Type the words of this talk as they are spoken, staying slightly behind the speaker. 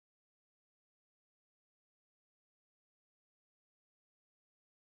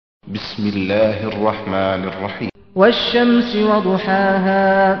بسم الله الرحمن الرحيم والشمس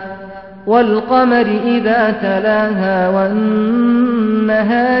وضحاها والقمر إذا تلاها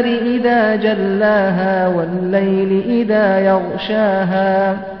والنهار إذا جلاها والليل إذا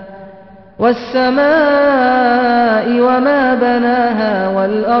يغشاها والسماء وما بناها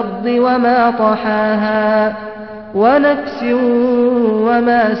والأرض وما طحاها ونفس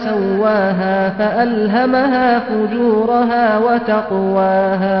وما سواها فألهمها فجورها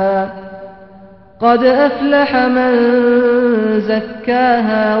وتقواها قد أفلح من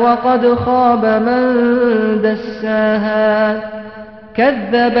زكاها وقد خاب من دساها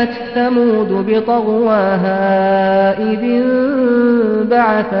كذبت ثمود بطغواها إذ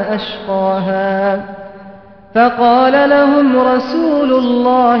انبعث أشقاها فقال لهم رسول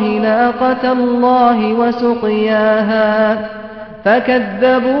الله ناقة الله وسقياها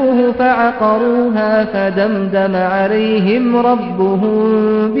فكذبوه فعقروها فدمدم عليهم ربهم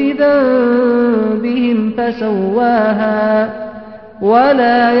بذنبهم فسواها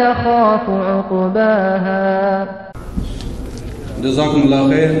ولا يخاف عقباها. ஜஸாக்குமுல்லாஹ்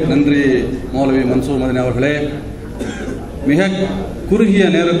ஹைர். நன்றி மௌலவி மன்சூர் மதனி அவர்களே. மிக குறுகிய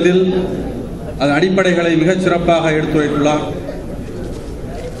நேரத்தில் அதன் அடிப்படைகளை மிகச் சிறப்பாக எடுத்துரைத்துள்ளார்.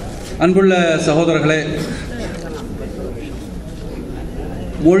 அன்புள்ள சகோதரர்களே,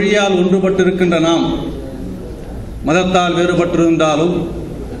 மொழியால் ஒன்றுபட்டிருக்கின்ற நாம் மதத்தால் வேறுபட்டிருந்தாலும்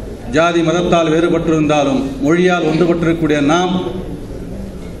ஜாதி மதத்தால் வேறுபட்டிருந்தாலும் மொழியால் ஒன்றுபட்டிருக்கக்கூடிய நாம்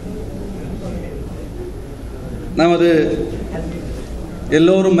நமது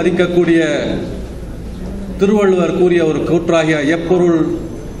எல்லோரும் மதிக்கக்கூடிய திருவள்ளுவர் கூறிய ஒரு கூற்றாகிய எப்பொருள்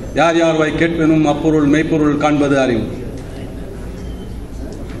யார் யார்வாய் கேட்பெனும் அப்பொருள் மெய்ப்பொருள் காண்பது அறிவு.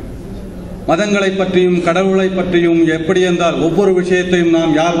 மதங்களை பற்றியும் கடவுளை பற்றியும் எப்படி என்றால் ஒவ்வொரு விஷயத்தையும்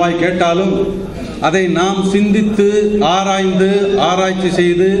நாம் யார்வாய் கேட்டாலும் அதை நாம் சிந்தித்து ஆராய்ந்து ஆராய்ச்சி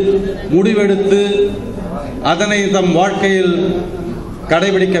செய்து முடிவெடுத்து அதனை தம் வாழ்க்கையில்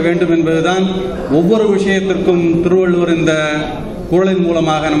கடைபிடிக்க வேண்டும் என்பதுதான் ஒவ்வொரு விஷயத்திற்கும் திருவள்ளுவர் இந்த குறளின்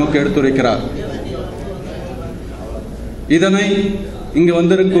மூலமாக நமக்கு எடுத்துரைக்கிறார். இதனை இங்கு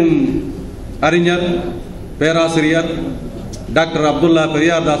வந்திருக்கும் அறிஞர் பேராசிரியர் டாக்டர் அப்துல்லா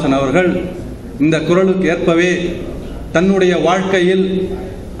பெரியார்தாசன் அவர்கள் இந்த குறளுக்கு ஏற்பவே தன்னுடைய வாழ்க்கையில்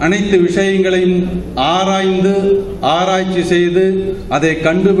அனைத்து விஷயங்களையும் ஆராய்ந்து ஆராய்ச்சி செய்து அதை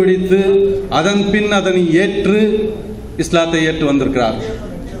கண்டுபிடித்து அதன் பின் அதனை ஏற்று இஸ்லாத்தை ஏற்று வந்திருக்கிறார்.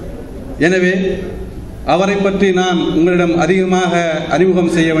 எனவே அவரை பற்றி நான் உங்களிடம் அதிகமாக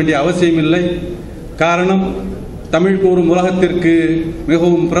அறிமுகம் செய்ய வேண்டிய அவசியமில்லை. காரணம், தமிழ் கூறும் உலகத்திற்கு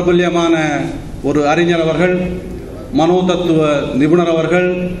மிகவும் பிரபல்யமான ஒரு அறிஞர் அவர்கள், மனோதத்துவ நிபுணர் அவர்கள்.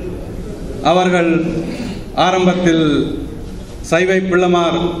 அவர்கள் ஆரம்பத்தில் சைவை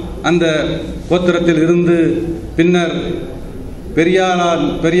பிள்ளமார் அந்த கோத்திரத்தில் இருந்து பின்னர் பெரியார்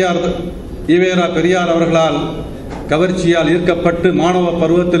அவர்களால் கவர்ச்சியால் ஈர்க்கப்பட்டு மாணவ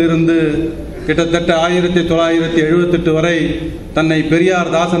பருவத்திலிருந்து கிட்டத்தட்ட 1978 வரை தன்னை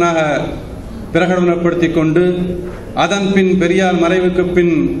பெரியார் தாசனாக பிரகடனப்படுத்திக் கொண்டு அதன் பின் பெரியார் மறைவுக்கு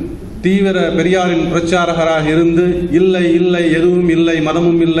பின் தீவிர பெரியாரின் பிரச்சாரகராக இருந்து இல்லை இல்லை எதுவும் இல்லை,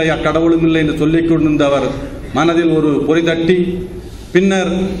 மதமும் இல்லை, அக்கடவுளும் இல்லை என்று சொல்லிக் கொண்டிருந்த அவர் மனதில் ஒரு பொறி தட்டி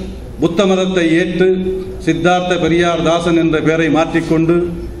பின்னர் புத்த மதத்தை ஏற்று சித்தார்த்த பெரியார் தாசன் என்ற பெயரை மாற்றிக்கொண்டு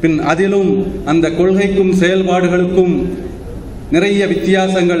பின் அதிலும் அந்த கொள்கைக்கும் செயல்பாடுகளுக்கும் நிறைய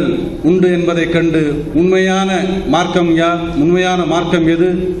வித்தியாசங்கள் உண்டு என்பதை கண்டு உண்மையான மார்க்கம் யார், உண்மையான மார்க்கம் எது,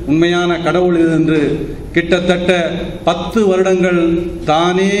 உண்மையான கடவுள் எது என்று கிட்டத்தட்ட 10 வருடங்கள்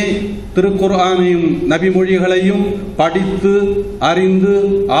தானே திருக்குர்ஆனையும் நபிமொழிகளையும் படித்து அறிந்து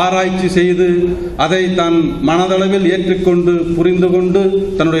ஆராய்ச்சி செய்து அதை தன் மனதளவில் ஏற்றுக்கொண்டு புரிந்து கொண்டு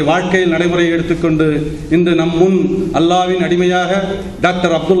தன்னுடைய வாழ்க்கையில் நடைமுறையை எடுத்துக்கொண்டு இன்று நம் முன் அல்லாவின் அடிமையாக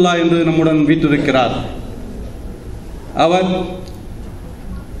டாக்டர் அப்துல்லா என்று நம்முடன் வீற்றிருக்கிறார். அவர்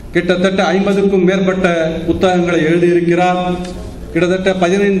கிட்டத்தட்ட 50க்கும் மேற்பட்ட புத்தகங்களை எழுதியிருக்கிறார். கிட்டத்தட்ட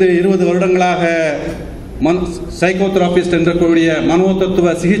 15-20 வருடங்களாக சைக்கோதெரபிஸ்ட் என்றக்கூடிய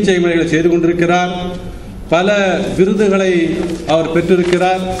மனோதத்துவ சிகிச்சை முறைகளை செய்து கொண்டிருக்கிறார். பல விருதுகளை அவர்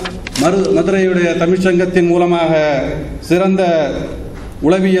பெற்றிருக்கிறார். மதுரையுடைய தமிழ்ச்சங்கத்தின் மூலமாக சிறந்த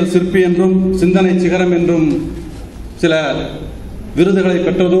உளவியல் சிற்பி என்றும் சிந்தனை சிகரம் என்றும் சில விருதுகளை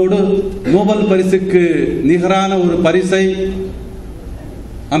பெற்றதோடு நோபல் பரிசுக்கு நிகரான ஒரு பரிசை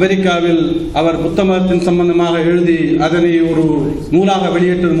அமெரிக்காவில் அவர் புத்த மதத்தின் சம்பந்தமாக எழுதி அதனை ஒரு நூலாக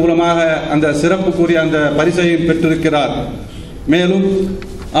வெளியிட்டது மூலமாக அந்த சிறப்புக்குரிய அந்த பரிசையும் பெற்றிருக்கிறார். மேலும்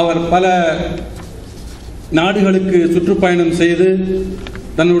அவர் பல நாடுகளுக்கு சுற்றுப்பயணம் செய்து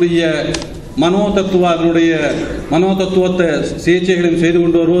தன்னுடைய மனோதத்துவத்தை சிகிச்சைகளையும் செய்து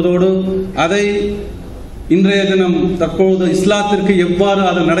கொண்டு வருவதோடு அதை இன்றைய தினம் தற்போது இஸ்லாத்திற்கு எவ்வாறு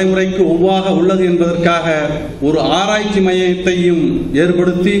அது நடைமுறைக்கு ஒவ்வாக உள்ளது என்பதற்காக ஒரு ஆராய்ச்சி மையத்தையும்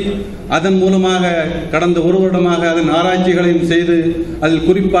ஏற்படுத்தி அதன் மூலமாக கடந்த ஒரு வருடமாக அதன் ஆராய்ச்சிகளையும் செய்து அதில்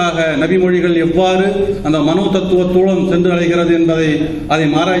குறிப்பாக நபிமொழிகள் எவ்வாறு அந்த மனோ தத்துவத்தோடு சென்று அடைகிறது என்பதை அதை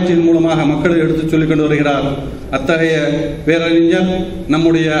ஆராய்ச்சியின் மூலமாக மக்களுக்கு எடுத்துச் சொல்லிக் கொண்டு வருகிறார். அத்தகைய பேரறிஞர்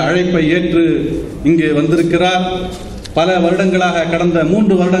நம்முடைய அழைப்பை ஏற்று இங்கு வந்திருக்கிறார். பல வருடங்களாக, கடந்த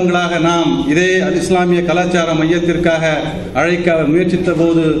 3 வருடங்களாக நாம் இதே இஸ்லாமிய கலாச்சார மையத்திற்காக அழைக்க முயற்சித்த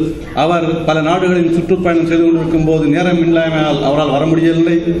போது அவர் பல நாடுகளில் சுற்றுப்பயணம் செய்து கொண்டிருக்கும் போது நேரம் இல்லாமல் அவரால் வர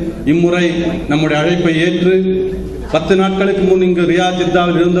முடியவில்லை. இம்முறை நம்முடைய அழைப்பை ஏற்று 10 நாட்களுக்கு முன் இங்கு ரியாத்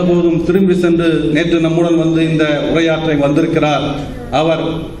ஜித்தாவில் இருந்த போதும் திரும்பி சென்று நேற்று நம்முடன் வந்து இந்த உரையாற்றை வந்திருக்கிறார். அவர்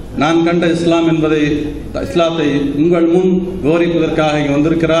நான் கண்ட இஸ்லாம் என்பதை, இஸ்லாத்தை உங்கள் முன் விவரிப்பதற்காக இங்கு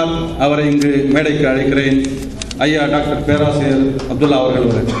வந்திருக்கிறார். அவரை இங்கு மேடைக்கு அழைக்கிறேன். ஐயா டாக்டர் பேராசிரியர் அப்துல்லா அவர்கள்.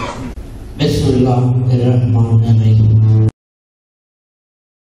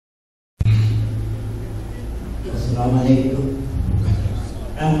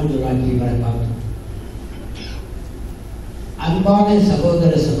 அன்பான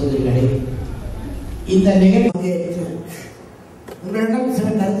சகோதர சகோதரிகளே, இந்த நிகழ்வு உங்களிடம் சில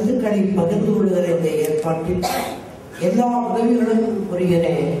கருத்துக்களை பகிர்ந்து கொள்கிற இந்த ஏற்பாட்டில் எல்லா உதவிகளுக்கும்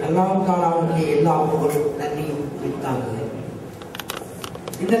புரிகிறேன். அல்லாஹ்வுக்கு எல்லா புகழும் நன்றியும் குறித்தாங்க.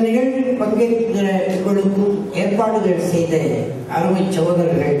 இந்த நிகழ்வில் பங்கேற்கிற உங்களுக்கும் ஏற்பாடுகள் செய்த அருமை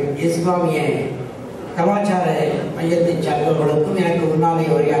சகோதரர்கள், இஸ்லாமிய கலாச்சார மையத்தை சார்ந்தவர்களுக்கும், எனக்கு முன்னாலே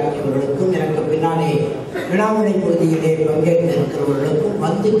உரையாற்றியவர்களுக்கும், எனக்கு பின்னாலே வினாவிடை பகுதியிலே பங்கேற்க இருக்கிறவர்களுக்கும்,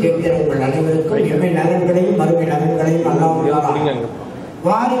 வந்து கேட்கிற உங்கள் அனைவருக்கும் எவை நலன்களையும் மறுமை நலன்களையும் அல்லாஹ்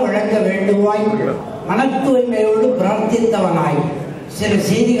வாரி வழங்க வேண்டுவாய் மன தூய்மையோடு பிரார்த்தித்தவனாய் சில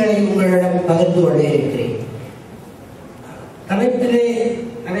செய்திகளை உங்களிடம் பகிர்ந்து கொண்டே இருக்கிறேன். தலைப்பிலே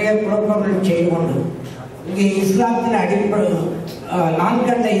நிறைய குழப்பங்கள் செய்து கொண்டு இங்கே இஸ்லாத்தின் அடிப்படை நான்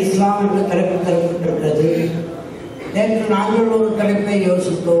கண்ட இஸ்லாம் என்று தலைப்பு தரப்பட்டிருக்கிறது. நேற்று நாங்கள் ஒரு தலைப்பை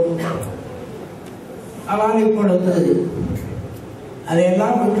யோசித்தோம். ஆனால் இப்பொழுது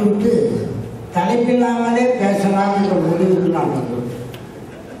அதையெல்லாம் விட்டுவிட்டு தலைப்பில்லாமலே பேசலாம் என்ற முடிவுக்கு நான் வந்தோம்.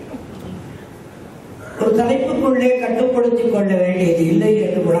 ஒரு தலைப்புக்குள்ளே கட்டுப்படுத்திக் கொள்ள வேண்டியது இல்லை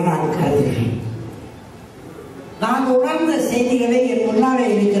என்று கூட நான் கருதுகிறேன். நான் உணர்ந்த செய்திகளை என் முன்னாலே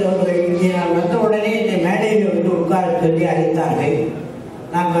இருக்கிறவர்கள் இங்கே நான் வந்த உடனே என்னை மேடையில் வந்து உட்கார சொல்லி அழைத்தார்கள்.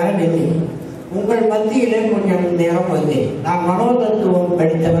 நான் வரவில்லை. உங்கள் மத்தியிலே கொஞ்சம் நேரம் வந்தேன். நான் மனோதத்துவம்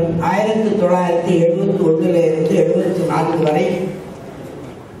படித்தவன். 1971 இருந்து 74 வரை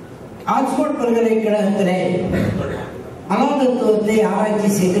ஆக்ஸ்போர்ட் பல்கலைக்கழகத்திலே மனோதத்துவத்தை ஆராய்ச்சி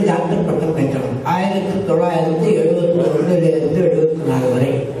செய்து டாக்டர் பட்டம் பெற்றவன். 1971 இருந்து 74 வரை.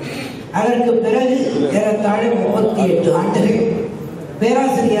 அதற்கு பிறகு ஏறத்தாழ 38 ஆண்டுகள்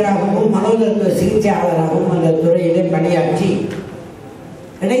பேராசிரியராகவும் மனோதத்துவ சிகிச்சையாளராகவும் அந்த துறையிலே பணியாற்றி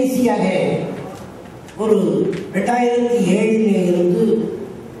கடைசியாக ஒரு 2007 இருந்து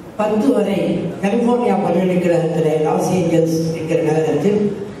 10 வரை கலிபோர்னியா பல்கலைக்கழகத்திலே லாஸ் ஏஞ்சல்ஸ் என்கிற நகரத்தில்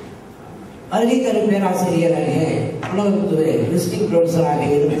வருகைத்தரு பேராசிரியராக மனோதத்துவ விசிட்டிங் ப்ரொஃபஸராக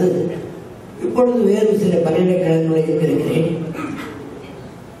இருந்து இப்பொழுது வேறு சில பல்கலைக்கழகங்களில் இருக்கிறேன்.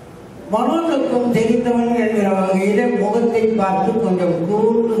 மனோதத்துவம் தெரிந்தவர்கள் என்கிற வகையிலே முகத்தை பார்த்து கொஞ்சம்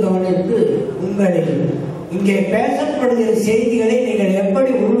கூர்ந்து கவனித்து உங்களில் இங்கே பேசப்படுகிற செய்திகளை நீங்கள்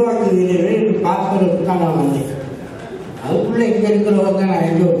எப்படி உருவாக்குகிறீர்கள் என்று பார்ப்பதற்காக நான் வந்தேன். அதுக்குள்ள இங்கே இருக்கிறவங்க நான்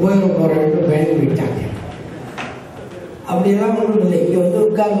எங்கே போயிட போறேன் பயந்து விட்டாங்க. அப்படியெல்லாம் ஒன்றும் இல்லை. இங்கே வந்து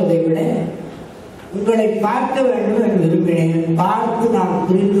உட்கார்வதை விட உங்களை பார்க்க வேண்டும் என்று விரும்பினேன். பார்த்து நான்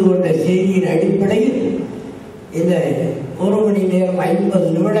புரிந்து கொண்ட செய்தியின் அடிப்படையில் இந்த 1 மணி நேரம்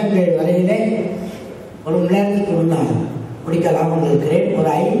 50 நிமிடங்கள் வரையிலே 1 மணி நேரத்துக்கு முன்னால் முடிக்கலாம் இருக்கிறேன். ஒரு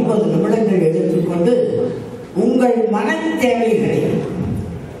 50 நிமிடங்கள் எடுத்துக்கொண்டு உங்கள் மன தேவைகளை,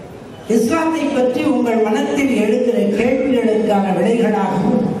 இஸ்லாத்தை பற்றி உங்கள் மனத்தில் எழுகிற கேள்விகளுக்கான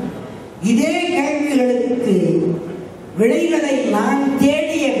விடைகளாகவும், இதே கேள்விகளுக்கு விடைகளை நான்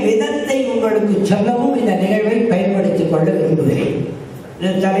தேடிய விதத்தை உங்களுக்கு சொல்லவும் இந்த நிகழ்வை பயன்படுத்திக் கொள்ள விரும்புகிறேன்.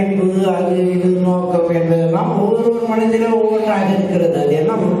 இந்த தலைப்பு, அது இது நோக்கம் என்பதெல்லாம் ஒவ்வொரு மனதிலும் ஒவ்வொன்றாக இருக்கிறது.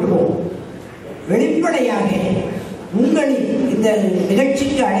 அதெல்லாம் விட்டுருவோம். வெளிப்படையாக உங்களில் இந்த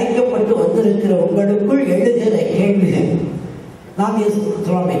நிகழ்ச்சிக்கு அழைக்கப்பட்டு வந்திருக்கிற உங்களுக்குள் எழுகிற கேள்விகள், நான்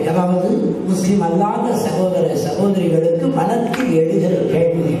இஸ்லாமிக் அதாவது முஸ்லிம் அல்லாத சகோதர சகோதரிகளுக்கு மனத்தில் எழுகிற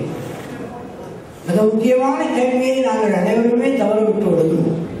கேள்விகள், மிக முக்கியமான கேள்வியை நாங்கள் அனைவருமே தவறவிட்டு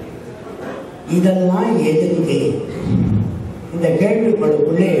விடுகிறோம். இதெல்லாம் எதுக்கு? இந்த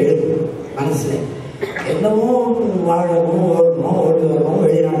கேள்விகளுக்குள்ளே எழுதும் மனசுல என்னமோ வாழணும், ஓடணும், ஓடி வரணும்,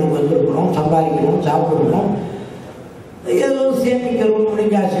 வெளிநாட்டுக்கு வந்துருக்கணும், சம்பாதிக்கணும், சாப்பிடணும், ஏதோ சேமிக்கிறோம்,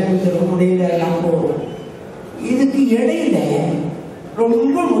 முடிஞ்சா சேமிக்கிறோம், முடியல நம்ம இதுக்கு இடையில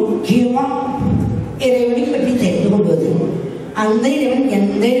ரொம்ப முக்கியமா இறைவனை பற்றி தெரிந்து கொள்வது, அந்த இறைவன்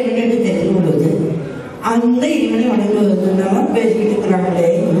எந்த இறைவன் என்று தெரிந்து கொள்வது, அந்த இறைவனை வணங்குவது பேசிக்கிட்டு இருக்கிறாங்களே,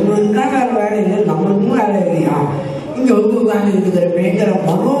 இவங்களுக்கான வேலை இல்லை, நம்மளுக்கும் வேலை இல்லையா, இங்க உட்கார்ந்து இருக்கிற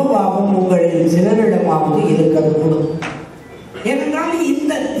மனோபாவம் உங்களில் சிலரிடமாவது இருக்கக்கூடும். ஏனென்றால்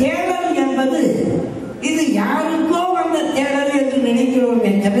இந்த தேடல் என்பது இது யாருக்கோ வந்த தேடல் என்று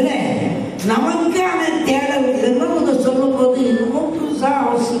நினைக்கிறோமே தவிர நமக்கான தேடல். இதெல்லாம் சொல்லும் போது இன்னும் புதுசா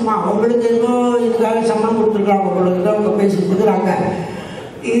அவசியமா அவங்களுக்கு ஏதோ இதுக்காக சம்பளம் கொடுத்துருக்காங்க, அவங்களுக்கு தான் அவங்க பேசி கொடுக்குறாங்க,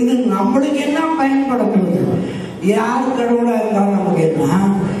 இது நம்மளுக்கு என்ன பயன்படப்படுது? யார் கடவுளா இருந்தாலும் நமக்கு என்ன,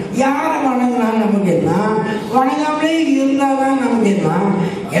 யாரை வணங்கினாலும் நமக்கு என்ன, வணங்காமலே இருந்தாதான் நமக்கு என்ன,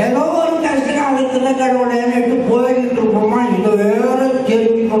 ஏதோ ஒரு கஷ்ட காலத்துல கடவுளேன்னு போயிட்டு இருப்போமா, இதை வேற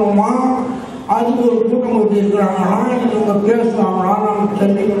தெரிஞ்சுக்கணுமா, அதுக்கு ஒரு கூட்டம் போட்டு இருக்கிறாங்களா, இவங்க பேசுவாங்களா, நம்ம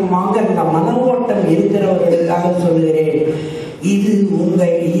தெரிஞ்சுக்கணுமாங்க இந்த மன ஓட்டம் இருக்கிறவர்களுக்காக சொல்கிறேன். இது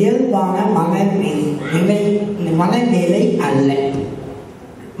உங்கள் இயல்பான மனநிலை அல்ல,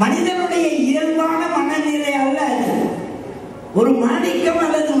 மனிதனுடைய இயல்பான மனநிலை அல்ல. ஒரு மாணிக்கம்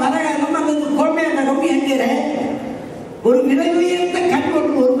அல்லது மரகதம் அல்லது கோமேதகம் என்கிற ஒரு விலை உயர்ந்த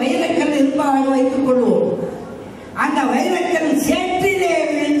கண்கொண்டு ஒரு வைரக்கல் இருப்பதாக வைத்துக் கொள்வோம். அந்த வைரக்கல் சேற்றிலே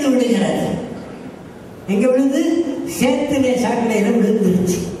விழுந்து விடுகிறது. எங்க விழுந்து? சேற்றிலே சாக்கடையில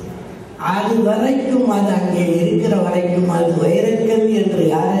விழுந்துருச்சு. அது வரைக்கும், அது அங்கே இருக்கிற வரைக்கும் அது வைரக்கல் என்று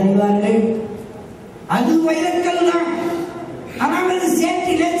யார் அறிவார்கள்? அது வைரக்கல் தான், ஆனால் அது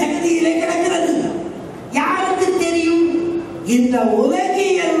சேற்றிலே சகதியிலே கிடக்கிறது. யாருக்கு தெரியும்? இந்த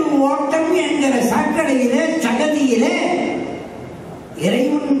உலகியல் ஓட்டம் என்கிற சாக்கடையிலே சகதியிலே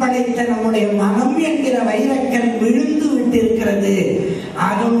இறைவன் படைத்த நம்முடைய மனம் என்கிற வைரக்கல் விழுந்து விட்டிருக்கிறது.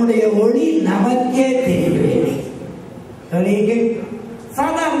 அதனுடைய ஒளி நமக்கே தெரியவில்லை.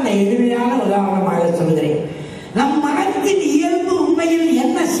 சாதாரண எளிமையான உதாரணமாக சொல்கிறேன். நம் மனத்தின் இயல்பு உண்மையில்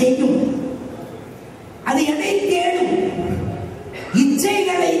என்ன செய்யும்? அது எதை தேடும்?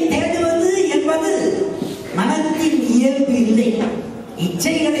 இச்சைகளை தேடுவது என்பது மனத்தின் இயல்பு இல்லை.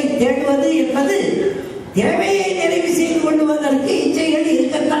 இச்சைகளை தேடுவது என்பது தேவையை நிறைவு செய்து கொள்வதற்கு இச்சைகள்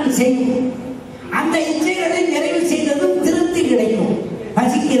இருக்கத்தான் செய்யும். அந்த இச்சைகளை நிறைவு செய்ததும் திருப்தி கிடைக்கும்.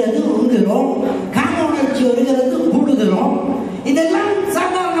 பசிக்கிறது உண்கிறோம், காம உணர்ச்சி வருகிறது கூடுகிறோம். இதெல்லாம்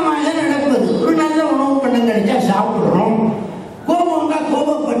சாதாரணமாக நடப்பது. ஒரு நல்ல உணவு பண்டம் கிடைச்சா சாப்பிடுறோம், கோபம்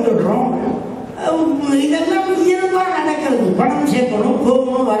கோபப்பட்டுடுறோம். இதெல்லாம் இயல்பா நடக்கிறது. பணம் சேர்க்கணும்,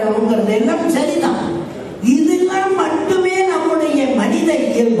 கோபம் வரணுங்கிறது எல்லாம் சரிதான். இதெல்லாம் மட்டுமே நம்முடைய மனித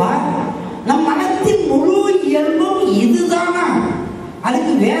இயல்பா? நம் மனத்தின் முழு இயல்பும் இதுதானா?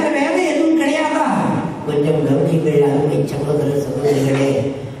 அதுக்கு வேற வேற எதுவும் கிடையாதா? கொஞ்சம் கவனிங்கள் அருமை சகோதர சகோதரிகளே.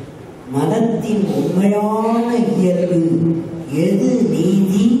 மனத்தின் உண்மையான இயல்பு எது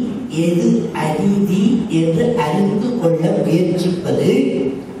நீதி எது அநீதி என்று அறிந்து கொள்ள முயற்சிப்பது,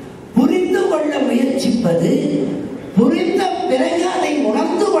 புரிந்து கொள்ள முயற்சிப்பது, புரிந்த பிறகு அதை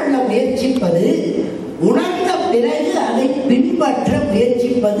உணர்ந்து கொள்ள முயற்சிப்பது, உணர்ந்த பிறகு அதை பின்பற்ற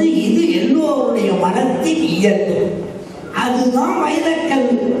முயற்சிப்பது. இது எல்லோருடைய மனத்தின் இயல்பு. அதுதான் வைரக்கல்.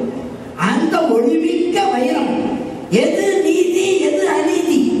 அந்த ஒளிமிக்க வைரம் எது நீதி எது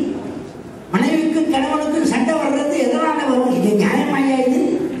அநீதி? மனைவிக்கும் கணவனுக்கும் சண்டை வர்றது எதனால வரும்? இது நியாயமாயா?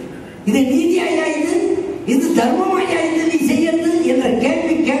 இது நீதியாயா? இது தர்மமாயா? நீ செய்யறது என்ற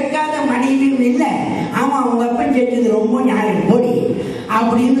கேள்வி கேட்காத மனைவியும் இல்லை. ஆமா, உங்க அப்பன் செஞ்சது ரொம்ப நியாயம் போடி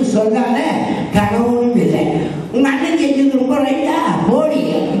அப்படின்னு சொல்லாத கணவனும் இல்லை. உங்க அண்ணன் செஞ்சது ரொம்ப ரைட்டா போடி,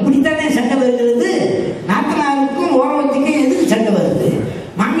 இப்படித்தானே சண்டை வருகிறது. நாத்தனாருக்கும் ஓரவத்துக்கும் எதுக்கு சண்டை வருது?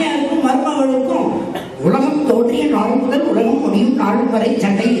 மாமியாருக்கும் மருமகளுக்கும் உலகம் தோன்றிய நாள் முதல் உலகம் முடியும் நாள் வரை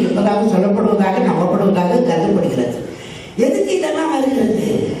சண்டை இருப்பதாக சொல்லப்படுவதாக நம்பப்படுவதாக கருதப்படுகிறது. எதுக்கு இதெல்லாம் வருகிறது?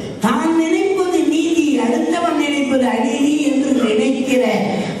 தான் நினைப்பது நீதி, அடுத்தவன் நினைப்பது அநீதி என்று நினைக்கிற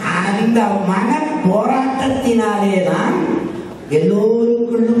அந்த மன போராட்டத்தினாலேதான்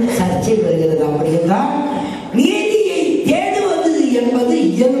எல்லோருக்குள்ளும் சர்ச்சை வருகிறது. அப்படி என்றால் நீதியை தேடுவது என்பது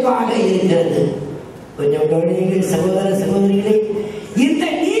இயல்பாக இருக்கிறது. கொஞ்சம் கவனியுங்கள் சகோதர சகோதரிகளே. இந்த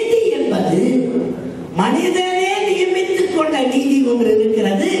நீதி என்பது மனிதனே நியமித்துக் கொண்ட நீதி ஒன்று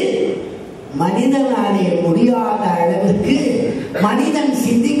இருக்கிறது. மனிதனாலே முடியாத அளவிற்கு, மனிதன்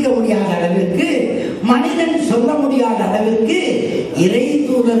சிந்திக்க முடியாத அளவிற்கு, மனிதன் சொல்ல முடியாத அளவிற்கு இறை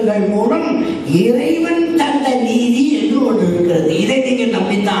தூதர்கள் மூலம் இறைவன் தந்த நீதி என்று ஒன்று இருக்கிறது. இதை நீங்கள்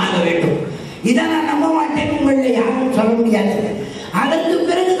நம்பித்தான் ஆக வேண்டும். இதை நான் நம்ப மாட்டேன் உங்களை யாரும் சொல்ல முடியாது. அதற்கு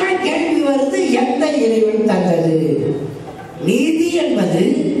பிறகுதான் கேள்வி வருது, எந்த இறைவன் தந்தது? நீதி என்பது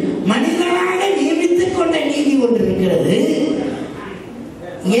மனிதனாக நியமித்துக் கொண்ட நீதி ஒன்று இருக்கிறது,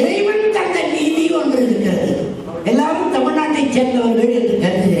 இறைவன் தந்த நீதி ஒன்று இருக்கிறது. எல்லாரும் தமிழ்நாட்டை சேர்ந்தவர்கள் என்று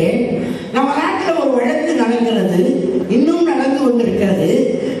கருதுகிறேன். நம்ம நாட்டில் ஒரு வழக்கு நடக்கிறது.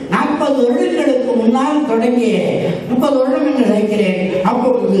 தொடங்கிய 30 வருடம் என்று நினைக்கிறேன்.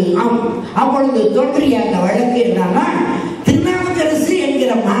 அப்பொழுது தோன்றிய அந்த வழக்கு என்னன்னா, திருநாவுக்கரசு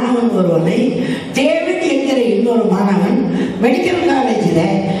என்கிற மாணவன் ஒருவனை டேவிட் என்கிற இன்னொரு மாணவன் மெடிக்கல் காலேஜில்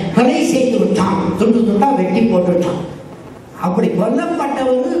கொலை செய்து விட்டான். துண்டு துண்டா வெட்டி போட்டுவிட்டான். அப்படி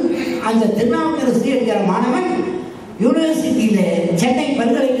கொல்லப்பட்டவர் அந்த திருநாவுக்கரசு என்கிற மாணவன் யூனிவர்சிட்டியில சென்னை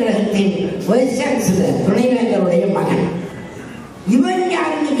பல்கலைக்கழகத்தின் வைஸ் சான்சலர் துணைவேந்தருடைய மகன். இவன்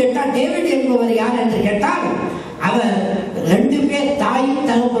யாருன்னு கேட்டால், டேவிட் என்பவர் யார் என்று கேட்டால், அவர் 2 பேர் தாயும்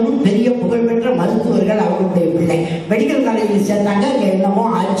தகப்பனும் பெரிய புகழ்பெற்ற மருத்துவர்கள். அவருடைய பிள்ளை மெடிக்கல் காலேஜில் சேர்ந்தாங்க. என்னமோ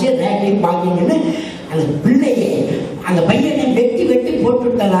ஆச்சு ரேங்கிங் பாக்கிங்கன்னு அந்த பிள்ளையை அந்த பையனை வெட்டி வெட்டி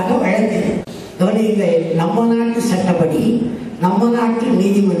போட்டுவிட்டதாக வழக்கு. நம்ம நாட்டு சட்டப்படி நம்ம நாட்டு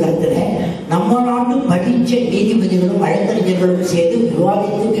நீதிமன்றத்தில் நம்ம நாட்டு படித்த நீதிபதிகளும் வழக்கறிஞர்களும் சேர்ந்து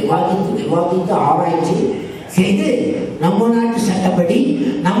விவாதித்து ஆராய்ச்சி செய்து நம்ம நாட்டு சட்டப்படி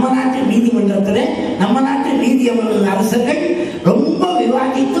நம்ம நாட்டு நீதிமன்றத்தில் நம்ம நாட்டு நீதி அரசர்கள் ரொம்ப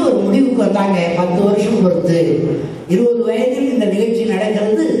விவாதித்து ஒரு முடிவுக்கு வந்தாங்க. 10 வருஷம் பொறுத்து 20 வயதில் இந்த நிகழ்ச்சி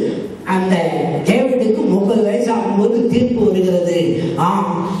நடக்கிறது. அந்த டேவிடுக்கு 30 வயசாகும் போது தீர்ப்பு வருகிறது.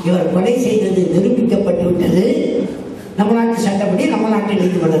 இவர் கொலை செய்தது நிரூபிக்கப்பட்டு விட்டது. நம்ம நாட்டு சட்டப்படி நம்ம நாட்டு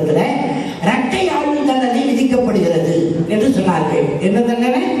நீதிமன்றத்தில் இரட்டை ஆயுள் தண்டனை விதிக்கப்படுகிறது என்று சொன்னார்கள். என்ன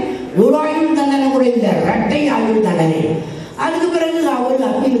தண்டனை? ஒரு ஆயுள் தண்டனை கூட இல்லை, இரட்டை ஆயுள் தண்டனை. அதுக்கு பிறகு அவர்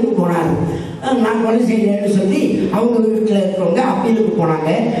அப்பீலுக்கு போனார். நான் கொலை செய்யலன்னு சொல்லி அவங்க வீட்டில் இருக்கிறவங்க அப்பீலுக்கு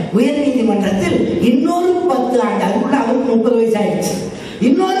போனாங்க. உயர் நீதிமன்றத்தில் இன்னொரு 10 ஆண்டு, அதுக்குள்ள அவருக்கு 30 வயசு ஆயிடுச்சு.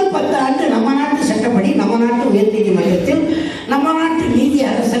 இன்னொரு 10 ஆண்டு நம்ம நாட்டு சட்டப்படி நம்ம நாட்டு உயர் நீதிமன்றத்தில் நம்ம நாட்டு நீதி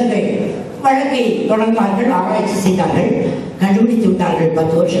அரசர்கள் வழக்கை தொடர்ந்தார்கள், ஆராய்ச்சி செய்தார்கள், கண்டுபிடித்து விட்டார்கள்.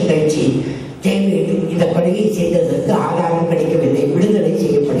 10 வருஷம் கழிச்சு டேவிட் இந்த கொலையை செய்ததற்கு ஆதாரம் கிடைக்கவில்லை, விடுதலை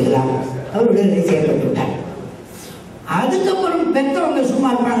செய்யப்படுகிறார். அவர் விடுதலை செய்யப்பட்டு விட்டார். அதுக்கப்புறம் பெற்றவங்க சும்மா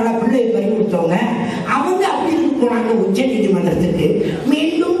இருப்பாங்களா? பிள்ளையை பறி கொடுத்தவங்க அவங்க அப்பீலுக்கு போனாங்க உச்ச நீதிமன்றத்துக்கு.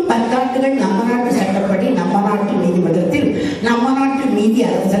 மீண்டும் 10 ஆண்டுகள் நம்ம நாட்டு சட்டப்படி நம்ம நாட்டு நீதிமன்றத்தில் நம்ம நாட்டு நீதி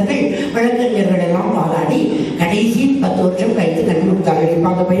அரசர்கள் வழக்கறிஞர்கள் எல்லாம் வாதாடி கடைசி 10 வருஷம் கழித்து கண்டுபிடித்தார்கள். இப்போ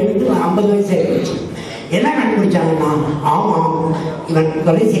அந்த பையனுக்கு 50 வயசு ஆயிடுச்சு. என்ன கண்டுபிடிச்சாங்கன்னா, ஆமாம், இவன்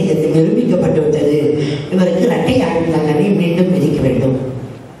கொலை செய்தது நிரூபிக்கப்பட்டு விட்டது, இவருக்கு இரட்டை ஆயுள் தண்டனை மீண்டும் விதிக்க வேண்டும்.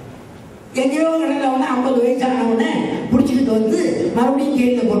 எங்கேயோ நடந்தவன 50 வயசானவன பிடிச்சிக்கிட்டு வந்து மறுபடியும்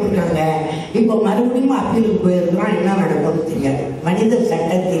ஜெயிலில் போட்டிருக்காங்க. இப்போ மறுபடியும் அப்பீலுக்கு போயிருந்தான். என்ன நடக்கும்னு தெரியாது. மனித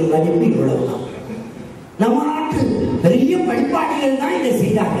சட்டத்தின் மதிப்பு இவ்வளவுதான். நம்ம நாட்டு பெரிய படிப்பாளிகள் தான் இதை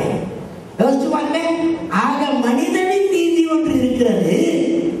செய்தாங்க. யோசிச்சுவாங்க. ஆக மனிதனின் நீதி ஒன்று இருக்கிறது,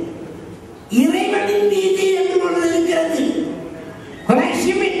 இறைவனின் நீதி என்று ஒன்று இருக்கிறது.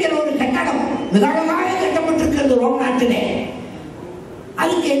 கொலாசியம் என்கிற ஒரு கட்டடம் மிக அழகாக கட்டப்பட்டிருக்கிறது ரோம் நாட்டிலே.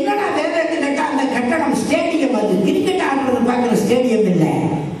 அதுக்கு என்னடா வேலை கேட்டா, அந்த கட்டடம் ஸ்டேடியம், அது கிரிக்கெட் ஆடுறது பார்க்குற ஸ்டேடியம் இல்லை.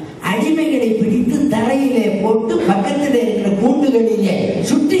 அடிமைகளை பிடித்து தரையிலே போட்டு பக்கத்தில் இருக்கிற கூண்டுகளிலே,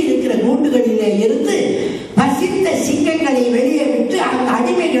 சுற்றி இருக்கிற கூண்டுகளிலே இருந்து பசித்த சிங்கங்களை வெளியே விட்டு அந்த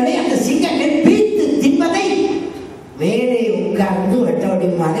அடிமைகளை அந்த சிங்கங்கள் பீத்து தின்பதை மேலே உட்கார்ந்து வட்ட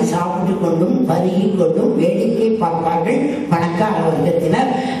வடிவமாக சாப்பிட்டு கொண்டும் பருகி கொண்டும் வேடிக்கை பார்ப்பார்கள் பணக்கார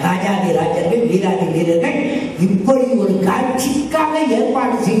வர்க்கத்தினர், ராஜாதி ராஜர்கள், வீராதி வீரர்கள். இப்படி ஒரு காட்சிக்காக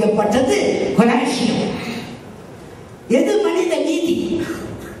ஏற்பாடு செய்யப்பட்டது கொலாசியம். எது மனித நீதி?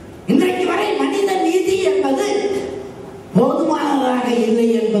 இன்றைக்கு வரை மனித நீதி என்பது போதுமானதாக இல்லை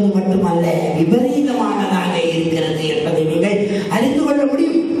என்பது மட்டுமல்ல, விபரீதமானதாக இருக்கிறது என்பதை நீங்கள் அறிந்து கொள்ள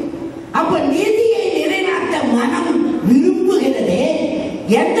முடியும். அப்ப நீதியை நிலைநாட்ட மனம் விரும்புகிறதே.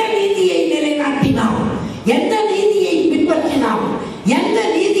 எந்த நீதியை நிலைநாட்டினால், எந்த நீதியை பின்பற்றினால், எந்த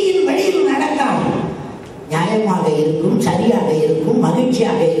நீதியின் வழியில் நடந்தால் நியாயமாக இருக்கும், சரியாக இருக்கும்,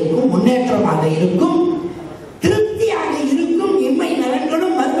 மகிழ்ச்சியாக இருக்கும், முன்னேற்றமாக இருக்கும், திருப்தியாக இருக்கும், இம்மை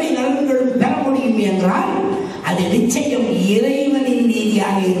நலன்களும் மறுமை நலன்களும் பெற முடியும் என்றால் அது நிச்சயம் இறைவனின்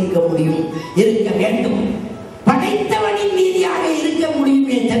நீதியாக இருக்க முடியும், இருக்க வேண்டும். படைத்தவனின் நீதியாக இருக்க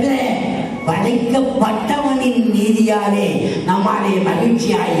முடியுமே தவிர படைக்கப்பட்டவனின் நீதியாலே நம்மாலே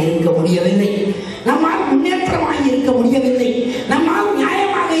மகிழ்ச்சியாக இருக்க முடியவில்லை, நம்மால் முன்னேற்றமாக இருக்க முடியவில்லை, நம்மால்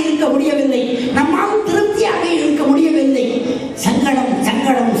நியாயமாக இருக்க முடியவில்லை, நம்மால் திருப்தியாக இருக்க முடியவில்லை. சங்கடம்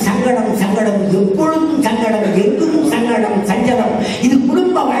சங்கடம் சங்கடம் சங்கடம், எப்பொழுதும் சங்கடம், எங்கும் சங்கடம், சஞ்சலம். இது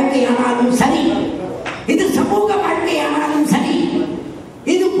குடும்ப வாழ்க்கையானாலும் சரி, இது சமூக வாழ்க்கையானாலும் சரி,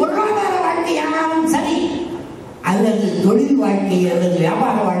 இது பொருளாதார வாழ்க்கையானாலும் சரி, அல்லது தொழில் வாழ்க்கை அல்லது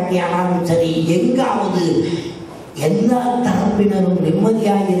வியாபார வாழ்க்கையானாலும் சரி, எங்காவது எல்லா தரப்பினரும்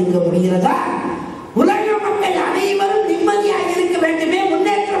நிம்மதியாக இருக்க முடிகிறதா? உலக மக்கள் அனைவரும் நிம்மதியாக இருக்க வேண்டுமே,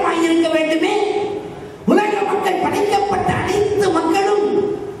 முன்னேற்றமாக இருக்க வேண்டுமே. உலக மக்கள், படைக்கப்பட்ட அனைத்து மக்களும்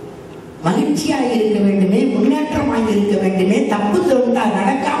மகிழ்ச்சியாக இருக்க வேண்டுமே, முன்னேற்றமாக இருக்க வேண்டுமே, தப்பு தொண்டா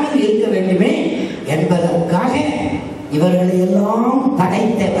நடக்காமல் இருக்க வேண்டுமே என்பதற்காக இவர்களை எல்லாம்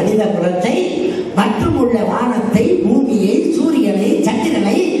படைத்த மனித குலத்தை மற்றும் உள்ள வானத்தை, பூமியை, சூரியனை,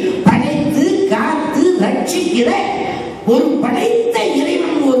 சந்திரனை படைத்து காத்து ரட்சிக்கிற ஒரு படைத்த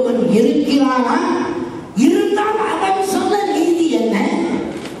இறைவன் ஒருவன் இருக்கிறானா? இருந்தால் அவன் சொன்ன நீதி என்ன?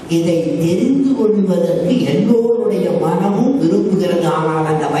 இதை தெரிந்து கொள்வதற்கு எல்லோருடைய மனமும் விரும்புகிறது. ஆனால்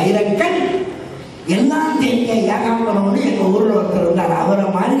அந்த வைரக்கல் எல்லாம் தெரிஞ்ச ஏகாம்பரம்னு எங்க ஊர்ல ஒருத்தர் இருந்தார். அவரை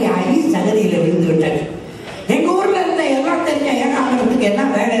மாதிரி ஆகி சகதியில விழுந்து விட்டார். எங்க ஊர்ல இருந்த எல்லாம் தெரிஞ்ச ஏகாம்பரத்துக்கு என்ன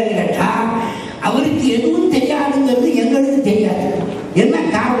வேலைன்னு கேட்டா, அவருக்கு எதுவும் தெரியாதுங்கிறது எங்களுக்கு தெரியாது. என்ன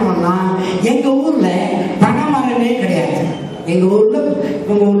காரணம்னா, எங்க ஊர்ல பனைமரமே கிடையாது. எங்க ஊர்ல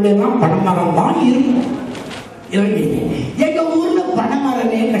உங்க ஊர்ல எல்லாம் பனைமரம் தான் இருக்கும். எங்க ஊர்ல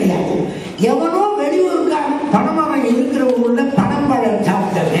பனைமரமே கிடையாது. எவனோ வெளியூருக்காரன் பனைமரம் இருக்கிற ஊர்ல பனம்பழம்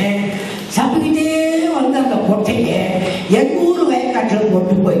சாப்பிட்டவன் சாப்பிட்டுக்கிட்டே வந்து அந்த கொட்டையை எங்க ஊர் வயக்காட்டில்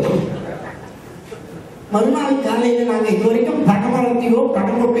போட்டு போயிட்டோம். மறுநாள் காலையில் நாங்கள் இது வரைக்கும் பனைமரத்தையோ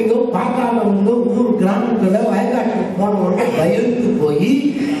பனைக்கொட்டையோ பார்க்காதவங்க ஊர் கிராமத்தில் வயக்காட்டுக்கு போனவங்க பயந்து போய்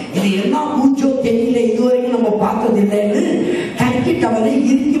இது என்ன பூச்சோ தெரியல, இதுவரைக்கும் நம்ம பார்த்தது இல்லைன்னு டக்கி டவரை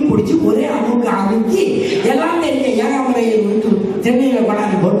இறுக்கி பிடிச்சி ஒரே அமுக்கு அமுக்கி எல்லாம் தெரிஞ்ச ஏகாமரையை வந்து தென்னையில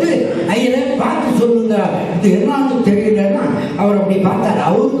கொண்டாந்து போட்டு ஐயரை பார்த்து சொல்லுங்க இது என்னன்னு தெரியலன்னா அவர் அப்படி பார்த்தாரு.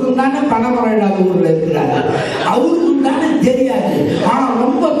 அவருக்கும் தானே பனைமரம் இல்லாத ஊர்ல இருக்கிறாரு, அவருக்கும் தானே தெரியாது. ஆனா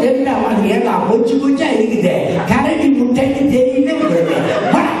ரொம்ப தெரிஞ்ச மாதிரி ஏதா பொச்சு பொச்சா இருக்குது, கரடி முட்டைன்னு தெரியல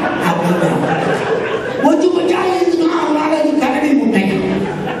அப்படின்னா பொச்சு பொச்சா இருக்குன்னா அவனால அது கரடி முட்டை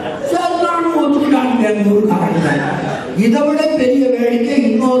சரிதானும் ஒத்துக்கிட்டான்னு. இதை விட பெரிய வேடிக்கை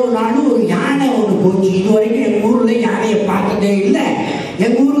இன்னொரு நாள் ஒரு யானை ஒன்று போச்சு. இது வரைக்கும் எங்க ஊர்ல யானையை பார்த்ததே இல்லை.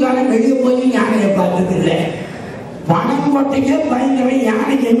 எங்க ஊருக்காரன் வெளியே போய் யானையை பார்த்தது இல்லை. பனங்கொட்டைக்கே பயங்கரவன்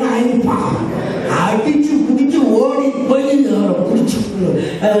யானைக்கு என்ன ஆயிருப்பான், அடிச்சு குடிச்சு ஓடி போய் குடிச்சு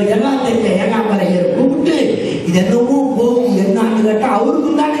எல்லாம் தெரிஞ்ச ஏகாம்பரையரை கூப்பிட்டு இது என்னமோ போகும் என்னான்னு கேட்டா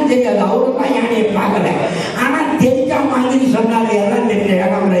அவருக்கும் தானே தெரியாது, அவரும் தான் யானையை பார்க்கல. ஆனா தெரிஞ்சா மாதிரி சொன்னாரு எல்லாம் தெரிஞ்ச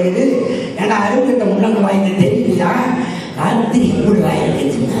ஏகாம்பரையரு. ஏன்னா அருகிட்ட முன்னாங்க வாய்ந்து தெரியுதா, ராத்திரி இப்படி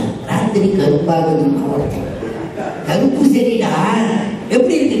வாய்ந்துச்சுன்னா ராத்திரி கருப்பாகுதுன்னு ஒருத்தன். கருப்பு சரிடா,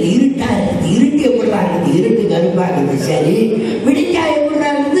 எப்படி இருக்குது, இருட்டா இருக்குது, இருட்டு எப்படா இருக்குது, இருட்டு கருப்பா இருக்குது. சரி, விடிஞ்சா எப்படா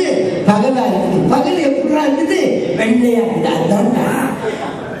இருக்குது, பகலா இருக்குது, பகல் எப்படா இருக்குது, வெள்ளையா இருக்குது. அதுதான்டா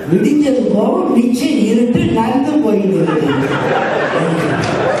விடிஞ்சது போகும் நிச்சயம் இருட்டு நடந்து போயிட்டு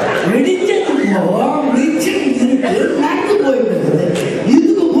விடிஞ்சது போகும் நிச்சயம் இருட்டு நடந்து போயிட்டு இருக்குது.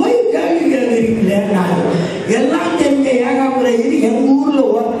 இதுக்கு போய் கேள்வி கேட்கிறீங்களே. எல்லாம் தெரிஞ்ச ஏகாம்பரையில் எங்க ஊர்ல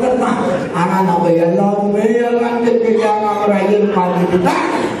ஒருத்தர் தான். ஆனா நம்ம எல்லாருமே எல்லாம் தெரிஞ்ச ஏகாம்பரையில் பார்த்துட்டு தான்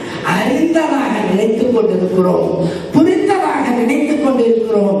அறிந்ததாக நினைத்துக் கொண்டிருக்கிறோம், புரிந்ததாக நினைத்துக்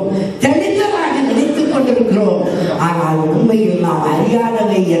கொண்டிருக்கிறோம், தெளிந்ததாக நினைத்துக் கொண்டிருக்கிறோம். ஆனால் உண்மையில் நாம்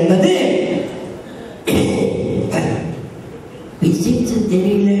அறியாதவை என்பது பிசிக்ஸ்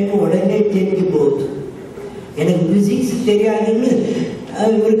தெரியலன்னு உடனே தெரிஞ்சு போகுது. எனக்கு பிசிக்ஸ் தெரியாதுன்னு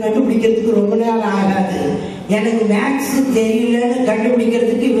இவர் கண்டுபிடிக்கிறதுக்கு ரொம்ப நேரம் ஆகாது. எனக்கு மேக்ஸ் தெரியலன்னு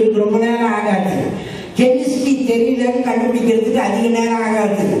கண்டுபிடிக்கிறதுக்கு இவருக்கு ரொம்ப நேரம் ஆகாது. கெமிஸ்ட்ரி தெரியலன்னு கண்டுபிடிக்கிறதுக்கு அதிக நேரம்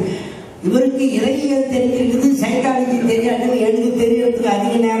ஆகாது. இவருக்கு இறையியல் தெரிஞ்சிருக்குது, சைக்காலஜி தெரியாதுன்னு எனக்கு தெரியறதுக்கு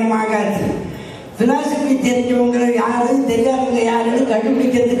அதிக நேரம் ஆகாது. பிலாசபி தெரிஞ்சவங்க யாரு, தெரியாதவங்க யாருன்னு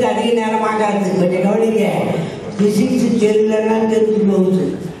கண்டுபிடிக்கிறதுக்கு அதிக நேரம் ஆகாது. கொஞ்சம் கவனிங்க, பிசிக்ஸ் தெரியலன்னா தெரிஞ்சு போகுது,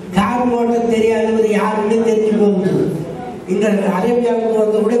 கார் ஓட்டம் தெரியாதவர் யாருன்னு தெரிஞ்சு போகுது. இந்த அரேபியாவுக்கு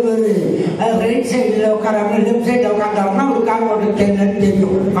வந்து கூட வருது, ரைட் சைடில் உட்காராம லெஃப்ட் சைடில் உட்காந்தாருன்னா ஒரு கார் ஓட்டம் தெரியலன்னு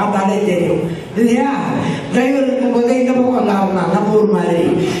தெரியும், பார்த்தாலே தெரியும் இல்லையா. டிரைவர் இருக்கும் போதே இந்த பக்கம் வந்தாருன்னா நம்ம ஊர் மாதிரி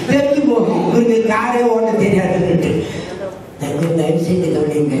தெரிஞ்சு போகும் இவருக்கு காரே ஓட்ட தெரியாதுன்னுட்டு. தயவு செய்து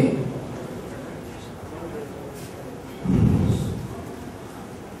கவனிங்க.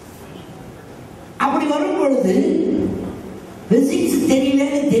 அப்படி வரும் பொழுது பிசிக்ஸ்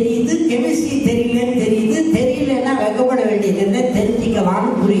தெரியலன்னு தெரியுது, கெமிஸ்ட்ரி தெரியலன்னு தெரியுது, தெரியலன்னா வெக்கப்பட வேண்டியது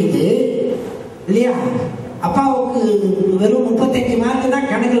தெரிஞ்சிக்கலாம்னு புரியுது இல்லையா. அப்பாவுக்கு வெறும் 35 மார்க் தான்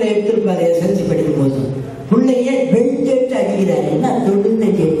கணக்கில் எடுத்துருப்பாரு எஸ்எல்சி படிக்கும் போது. பிள்ளைய பெல்ட் எடுத்து அடிக்கிறாரு, என்ன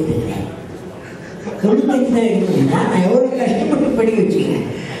 95 எடுத்துருக்கேன், 95 தான் எடுத்துருக்கேன். நான் எவ்வளவு கஷ்டப்பட்டு படிக்க வச்சுக்கிறேன்.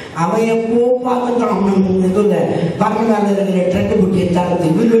 அவன் எப்போ பார்த்துட்டான் இதுல பரமநாள் இருக்கிற ட்ரெண்ட் குட்டியை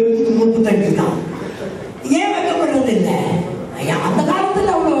தரது, இவர் எடுத்து 35 தான். ஏன் வைக்கப்படுறது இல்லை? அந்த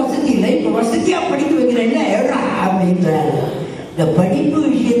காலத்துல அவ்வளவு வசதி இல்லை, இப்ப வசதியா படிக்க வைக்கிறேன் எவ்வளோ அப்படின்றாரு. இந்த படிப்பு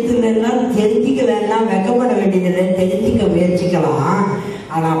விஷயத்துல எல்லாம் தெரிஞ்சுக்கலன்னா வெக்கப்பட வேண்டியதில்லை, தெரிஞ்சுக்க முயற்சிக்கலாம்.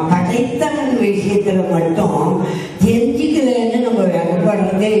 ஆனா படைத்தவன் விஷயத்துல மட்டும் தெரிஞ்சுக்கலன்னு நம்ம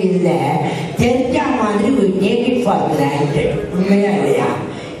வெக்கப்படுறதே இல்லை. தெரிஞ்ச மாதிரி டேக் இட் ஃபார் கிராண்டட். உண்மையா இல்லையா?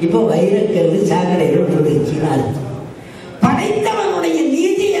 இப்போ வைரக்கல் சாக்கடையில் வந்துச்சுன்னு அர்த்தம். படைத்தவனுடைய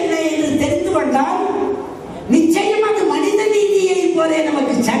நீதி என்ன என்று தெரிந்து கொண்டால் போதே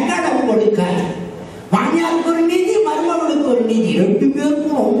நமக்கு சங்கடம் கொடுக்காது. மாமியாருக்கு ஒரு நீதி, மருமகளுக்கு ஒரு நீதி, ரெண்டு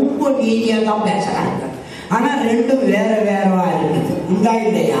பேருக்கும் ரொம்ப நீதியா தான் பேசுறாங்க. ஆனா ரெண்டும் வேற வேறவா இருக்குது. உண்டா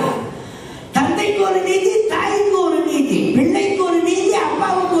இல்லையா? தந்தைக்கு ஒரு நீதி, தாய்க்கு ஒரு நீதி, பிள்ளைக்கு ஒரு நீதி,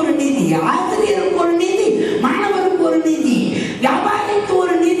 அப்பாவுக்கு ஒரு நீதி, ஆசிரியருக்கு ஒரு நீதி, மாணவருக்கு ஒரு நீதி, வியாபாரிக்கு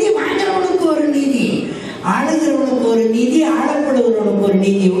ஒரு நீதி, வாங்குறவனுக்கு ஒரு நீதி, ஆளுகிறவனுக்கு ஒரு நீதி, ஆளப்படுகிறவனுக்கு ஒரு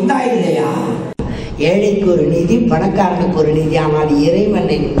நீதி. உண்டா இல்லையா? ஏழைக்கு ஒரு நீதி, பணக்காரனுக்கு ஒரு நீதி. ஆனால்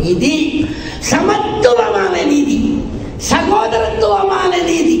இறைவனின் நீதி சமத்துவமான நீதி, சகோதரத்துவமான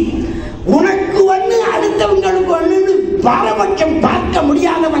நீதி. உனக்கு ஒண்ணு அடுத்தவங்களுக்கு ஒண்ணுன்னு பாரபட்சம் பார்க்க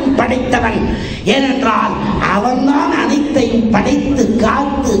முடியாதவன் படைத்தவன். ஏனென்றால் அவன் தான் அனைத்தையும் படைத்து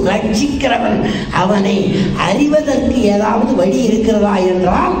காத்து ரட்சிக்கிறவன். அவனை அறிவதற்கு ஏதாவது வழி இருக்கிறதா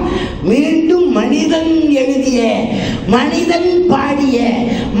என்றால் மீண்டும் மனிதன் எழுதிய, மனிதன் பாடிய,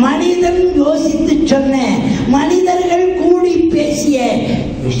 மனிதன் யோசித்து சொன்ன, மனிதர்கள் கூடி பேசிய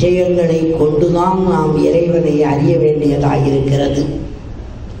விஷயங்களை கொண்டுதான் நாம் இறைவனை அறிய வேண்டியதாயிருக்கிறது.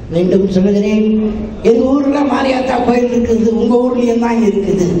 மீண்டும் சொல்லுகிறேன், எங்க ஊர்ல மாரியாத்தா கோயில் இருக்குது, உங்க ஊர்லயும் தான்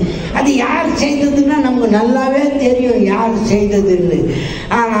இருக்குது. அது யார் செய்ததுன்னா நமக்கு நல்லாவே தெரியும் யார் செய்ததுன்னு.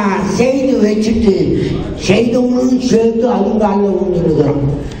 ஆனா செய்து வச்சுட்டு செய்தவங்களும் சேர்த்து அதுங்கால விழுந்துருக்கிறோம்.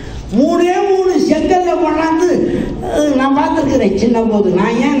 3 செங்கல்ல கொண்டாந்து நான் பார்த்துருக்கிறேன் சின்ன போது.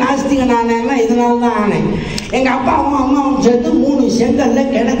 நான் ஏன் நாஸ்திகன் ஆனேன்னா இதனால தான் ஆனேன். எங்க அப்பாவும் அம்மாவும் சேர்த்து 3 செங்கல்ல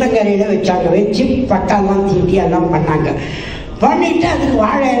கிணத்தங்கரையில வச்சாங்க. வச்சு பட்டாலாம் தீட்டி எல்லாம் பண்ணாங்க. பண்ணிட்டு அதுக்கு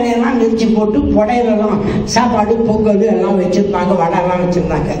வாழை இலையெல்லாம் நெரிச்சு போட்டு புடையிலெல்லாம் சாப்பாடு பொங்கல் எல்லாம் வச்சிருந்தாங்க, வடையெல்லாம்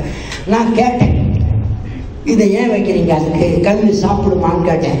வச்சிருந்தாங்க. நான் கேட்டேன், இதை ஏன் வைக்கிறீங்க? அதுக்கு கல் சாப்பிடுமான்னு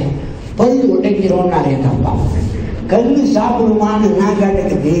கேட்டேன். பல்லு உடைக்கிறோம்னாரு எங்கள் அப்பா. கல் சாப்பிடுமான்னு நான்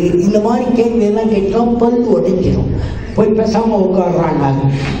கேட்டதுக்கு இந்த மாதிரி கேள்வி எல்லாம் கேட்டோம், பல்லு உடைக்கிறோம், போய் பேசாம உட்காடுறாங்க.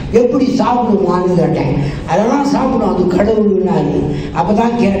 எப்படி சாப்பிடுமான்னு கேட்டேன். அதெல்லாம் சாப்பிடும், அது கடவுள்னாரு.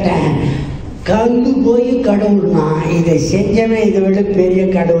 அப்பதான் கேட்டேன், கல்லு போய் கடவுள்னா இதை செஞ்சவன் இதை விட பெரிய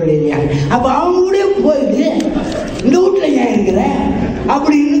கடவுள் இல்லையா? அப்ப அவங்களே போயிட்டு இந்த வீட்டுல ஏன் இருக்கிற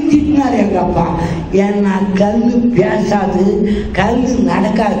அப்படின்னு திட்டினார் எங்க அப்பா. ஏன்னா கல்லு பேசாது, கல்லு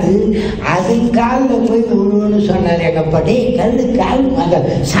நடக்காது, அது காலில் போய் விழுன்னு சொன்னார் எங்க அப்பா. டே கல்லு கால், அந்த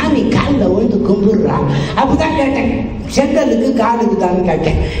சாமி காலில் விழுந்து கும்பிடுறான். அப்பதான் கேட்டேன், செங்கலுக்கு காலுக்கு தான்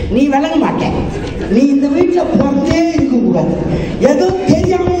கேட்டேன். நீ விளங்க மாட்டேன், நீ இந்த வீட்டில் பிறந்தே இருக்க கூடாது, ஏதோ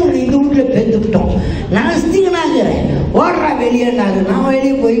தெரியாம நீ இந்த வீட்டில் பெற்றுக்கிட்டோம், நாஸ்திகனாகிறேன், ஓடுறா வெளியேனாரு. நான்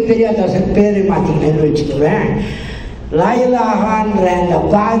வெளியே போய் பெரியாதாசன் பேரை மாற்றிக்கினேன்னு வச்சுக்குவேன். லாயிலாகான்ற அந்த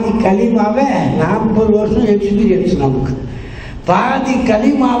பாதி களிமாவை 40 வருஷம் எக்ஸ்பீரியன்ஸ் நமக்கு. பாதி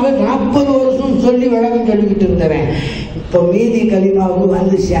களிமாவை 40 வருஷம் சொல்லி விளக்கம் சொல்லிக்கிட்டு இருந்தவன் இப்போ மீதி களிமாவுக்கு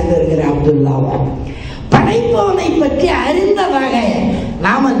வந்து சேர்ந்திருக்கிற அப்துல்லாவா. படைப்பவனை பற்றி அறிந்ததாக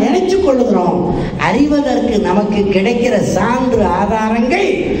நாம நினைச்சு கொள்ளுகிறோம். அறிவதற்கு நமக்கு கிடைக்கிற சான்று ஆதாரங்கள்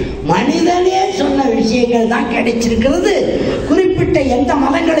மனிதனே சொன்ன விஷயங்கள் தான் கிடைச்சிருக்கிறது. குறிப்பிட்ட எந்த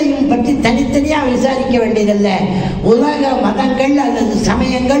மதங்களையும் பற்றி தனித்தனியா விசாரிக்க வேண்டியதில்லை. உலக மதங்கள் அல்லது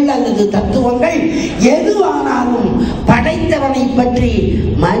சமயங்கள் அல்லது தத்துவங்கள் எதுவானாலும் படைத்தவனை பற்றி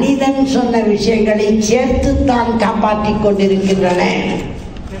மனிதன் சொன்ன விஷயங்களை சேர்த்து தான் காப்பாற்றிக் கொண்டிருக்கின்றன.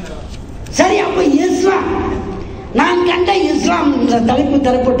 சரி, அப்ப இஸ்லாம், நான் கண்ட இஸ்லாம் என்ற தலைப்பு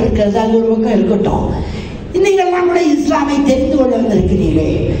தரப்பட்டிருக்கிறது, அது ஒரு பக்கம் இருக்கட்டும். நீங்கள்லாம் கூட இஸ்லாமை தெரிந்து கொள்ள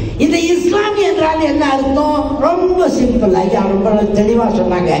வந்திருக்கிறீர்களே. இந்த இஸ்லாம் என்றால் என்ன அர்த்தம்? ரொம்ப சிம்பிள். ஐயா ரொம்ப தெளிவா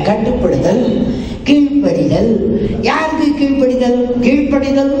சொன்னாங்க. கட்டுப்படுதல், கீழ்ப்படிதல். யாருக்கு கீழ்ப்படிதல்?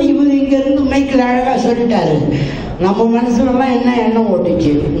 கீழ்ப்படிதல்னு இவர் இங்க இருந்து மைக்கில் அழகா சொல்லிட்டாரு. நம்ம மனசுலாம் என்ன எண்ணம்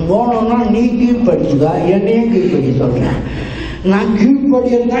ஓட்டுச்சு? போனோம்னா நீ கீழ்ப்படிச்சுக்கா, என்னையும் கீழ்ப்படி சொல்றேன், நான்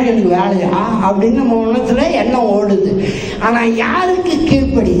கீழ்ப்படியது தான் எனக்கு வேலையா அப்படின்னு நம்ம மனசுல எண்ணம் ஓடுது. ஆனா யாருக்கு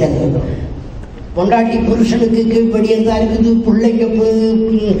கீழ்ப்படிதல்? பொண்டாட்டி புருஷனுக்கு கீழ்ப்படியறதா இருக்குது, பிள்ளைங்க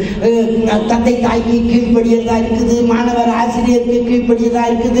தந்தை தாய்க்கு கீழ்ப்படியறதா இருக்குது, மாணவர் ஆசிரியருக்கு கீழ்ப்படியறதா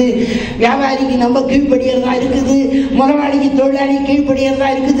இருக்குது, வியாபாரிக்கு நம்ம கீழ்ப்படியறதா இருக்குது, முதலாளிக்கு தொழிலாளி கீழ்ப்படியறதா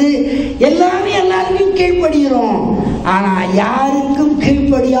இருக்குது. எல்லாமே எல்லாருக்கும் கீழ்ப்படுகிறோம். ஆனா யாருக்கும்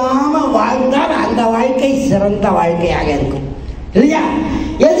கீழ்ப்படியாம வாழ்ந்தால் அந்த வாழ்க்கை சிறந்த வாழ்க்கையாக இருக்கும் இல்லையா?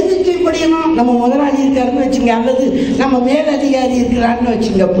 எதுக்கு கீழ்ப்படியணும்? நம்ம முதலாளி இருக்காருன்னு வச்சுங்க, அல்லது நம்ம மேலதிகாரி இருக்கிறாருன்னு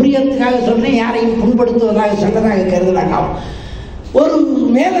வச்சுங்க. புரியறதுக்காக சொன்னேன், யாரையும் புண்படுத்துவதாக சொன்னதாக கருத வேண்டாம். ஒரு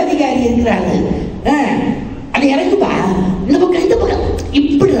மேலதிகாரி இருக்கிறாரு, அது இறங்குப்பா, இந்த பக்கம் இந்த பக்கம்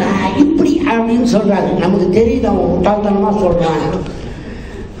இப்படிடா இப்படி அப்படின்னு சொல்றாரு. நமக்கு தெரியுது அவன் முட்டாள்தனமா சொல்றான்.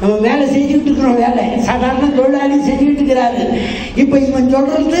 நம்ம வேலை செஞ்சுக்கிட்டு இருக்கிறோம், வேலை சாதாரண தொழிலாளி செஞ்சுக்கிட்டு இருக்கிறாரு. இப்போ இவன்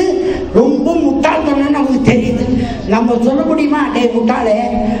சொல்றது ரொம்ப முட்டாள்தனம் நமக்கு தெரியுது. நம்ம சொல்ல முடியுமா, டே முட்டாளே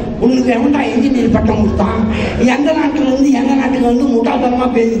உனக்கு எவன்டா இன்ஜினியர் பட்டம் கொடுத்தான், எந்த நாட்டுலேருந்து எந்த நாட்டுக்கு வந்து முட்டாள்தனமா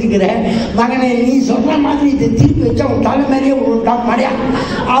பேசிட்டு இருக்கிற மகனை, நீ சொல்ற மாதிரி இதை திருப்பி வச்சா உன் தலை மேலேயே உண்டா மடையா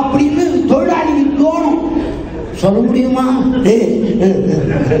அப்படின்னு தொழிலாளிக்கு தோணும். சொல்ல முடியுமா?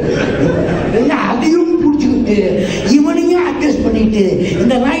 அதையும் புடிச்சுக்கிட்டு இவனையும் அட்ஜஸ்ட் பண்ணிட்டு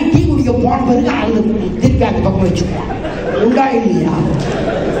இந்த நாய் டீ குடிக்க போன பிறகு அது திருப்பி அந்த பக்கம் வச்சுக்குவான். உண்டா இல்லையா?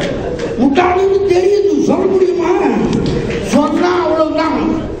 முட்டாளுன்னு தெரியுது, சொல்ல முடியுமா? சொன்னா அவ்வளவுதான்,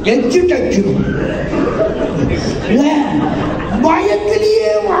 எச்சு டச்சு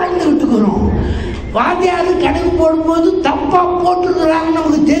பயத்திலேயே வாழ்ந்துகிட்டு இருக்கிறோம். வாத்தியாரு கணக்கு போடும்போது தப்பா போட்டுருக்கிறாங்கன்னு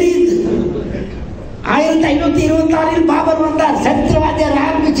நமக்கு தெரியுது. 1526 பாபர் வந்தார், சரித்திரவாதியார்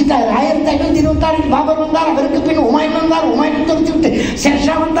ஆரம்பிச்சுட்டார். 1526 பாபர் வந்தார், அவருக்கு பின் உமாயூன் வந்தார், உமாயூன் தெரிச்சுட்டு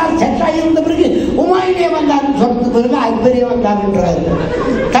ஷெர்ஷா வந்தார், ஷெர்ஷா இருந்த பிறகு உமாயூனே வந்தார், சொன்னது பிறகு அக்பரே வந்தார்ன்றாரு.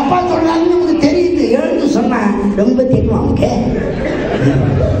 தப்பா சொன்னாலும் நமக்கு தெரியுது. எழுந்து சொன்னா ரொம்ப தெரியும், அவனுக்கு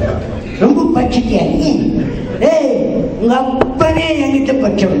ரொம்ப பட்சிட்டியா நீ? உங்க அப்பனே என்கிட்ட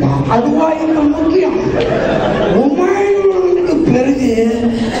பட்சம்டா, அதுவா எனக்கு முக்கியம். உமாயூனுக்கு பிறகு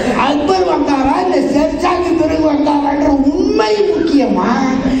அக்பர் வந்தாரா இல்ல ஷெர்ஷாக்கு பிறகு வந்தாரான்ற உண்மை முக்கியமா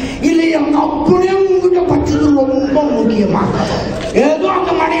இல்லை அவங்க அப்படியே உங்ககிட்ட பட்சது ரொம்ப முக்கியமா? ஏதோ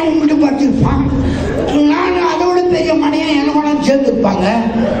அந்த மனையை உங்ககிட்ட பட்சிருப்பான், நான் அதோட பெரிய மனையை என்ன சேர்த்துருப்பாங்க.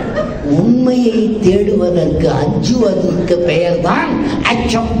 உண்மையை தேடுவதற்கு அஞ்சுவதற்கு பெயர் தான்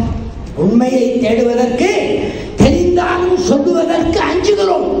அச்சம். உண்மையை தேடுவதற்கு தெரிந்தாலும் சொல்லுவதற்கு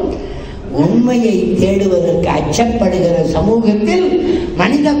அஞ்சுகிறோம். உண்மையை தேடுவதற்கு அச்சப்படுகிற சமூகத்தில்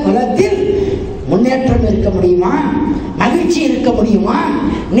மனித குலத்தில் முன்னேற்றம் இருக்க முடியுமா? மகிழ்ச்சி இருக்க முடியுமா?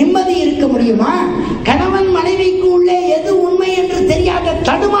 நிம்மதி இருக்க முடியுமா? கணவன் மனைவிக்கு உள்ளே எது உண்மை என்று தெரியாத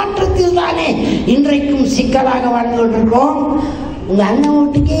தடுமாற்றத்தில் தானே இன்றைக்கும் சிக்கலாக வாழ்ந்து கொண்டிருக்கிறோம். உங்க அண்ணன்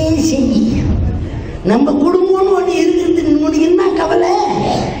வீட்டுக்கே செய்ய, நம்ம குடும்பம்னு ஒண்ணு இருக்குது, உனக்கு என்ன கவலை?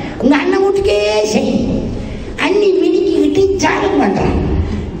 உங்க அண்ணன் வீட்டுக்கே செய். அண்ணி மினிக்கிட்டு ஜாதகம் பண்றான்,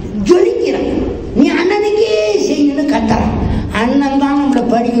 ஜொலிக்கிறான், நீ அண்ணனுக்கே செய்யணும்னு கத்துறான். அண்ணன் தான் நம்மளை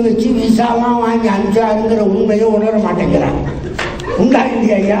படிக்க வச்சு விசாலாம் வாங்கி அனுப்பிச்சாருங்கிற உண்மையை உணர மாட்டேங்கிறான். உண்டா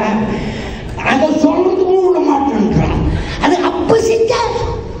இல்லையா? அதை சொல்றதுக்கும் விட மாட்டேன்றான். அது அப்ப செஞ்சா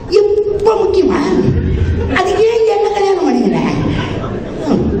இப்ப முக்கியமா? அதுக்கு ஏன் என்ன கல்யாணம் பண்ணிக்கினேன்?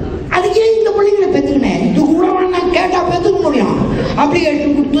 அதுக்கு ஏன் இந்த பிள்ளைங்களை பெற்றுக்கினேன்? இது கூட நான் கேட்டா பெற்றுக்க முடியும்,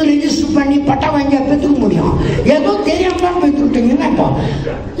 அப்ளிகேஷன் கொடுத்து ரெஜிஸ்டர் பண்ணி பட்டா வாங்கி பெற்றுக்க முடியும். ஏதோ தெரியாம தான் பெற்று விட்டீங்கன்னா இப்போ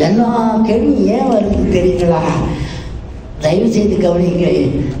எல்லா கேள்வியும் ஏன் வருது தெரியுங்களா? தயவு செய்து கவனிங்க.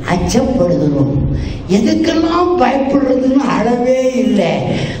 அச்சப்படுகிறோம், எதுக்கெல்லாம் பயப்படுறதுன்னு அளவே இல்லை.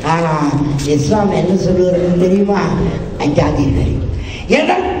 ஆனா இஸ்லாம் என்ன சொல்லுகிறது தெரியுமா? அஞ்சாதீர்கள்,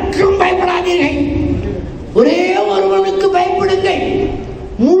 எதற்கும் பயப்படாதீர்கள், ஒரே ஒருவனுக்கு பயப்படுங்கள்,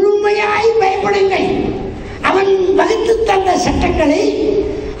 முழுமையாய் பயப்படுங்கள். அவன் வகுத்து தந்த சட்டங்களை,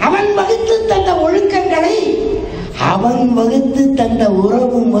 அவன் வகுத்து தந்த ஒழுக்கங்களை, அவன் வகுத்து தந்த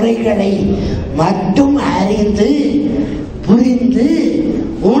உறவு முறைகளை மட்டும் அறிந்து புரிந்து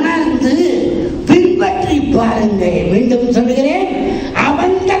உணர்ந்து பின்பற்றி பாருங்கள். மீண்டும் சொல்லுகிறேன்,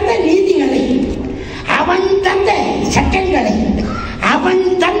 அவன் தந்த நீதிகளை, அவன் தந்த சட்டங்களை, அவன்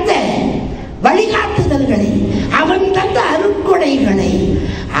தந்த வழிகாட்டுதல்களை, அவன் தந்த அருட்கொடைகளை,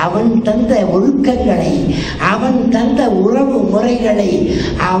 அவன் தந்த ஒழுக்கங்களை, அவன் தந்த உறவு முறைகளை,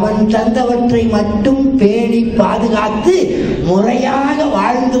 அவன் தந்தவற்றை மட்டும் பேணி பாதுகாத்து முறையாக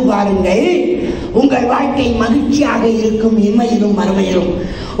வாழ்ந்து பாருங்கள். உங்கள் வாழ்க்கை மகிழ்ச்சியாக இருக்கும், இம்மையிலும் மறுமையிலும்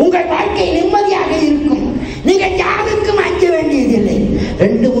உங்கள் வாழ்க்கை நிம்மதியாக இருக்கும். நீங்கள் யாருக்கும் அஞ்ச வேண்டியதில்லை.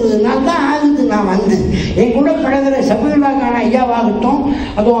 2-3 நாள் தான் ஆகுது நான் வந்து. என் கூட பழகிற சபையுள்ளாக்கான ஐயாவாகட்டும்,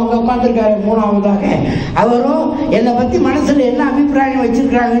 அதுவும் அங்கே உட்காந்துருக்காரு 3ஆவதாக, அவரும் என்னை பற்றி மனசில் என்ன அபிப்பிராயம்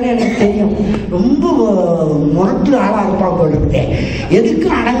வச்சிருக்கிறாங்கன்னு எனக்கு தெரியும். ரொம்ப முரட்டு ஆளாக இருப்பான் போல இருக்குதே,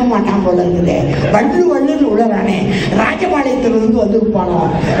 எதுக்கும் அடங்க மாட்டான் போல இருக்குதே, வள்ளுன்னு உளறானே, ராஜபாளையத்திலிருந்து வந்திருப்பானோ,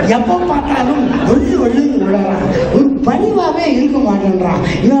 எப்போ பார்த்தாலும் வள்ளுன்னு உளறான், ஒரு பணிவாகவே இருக்க மாட்டேன்றான்.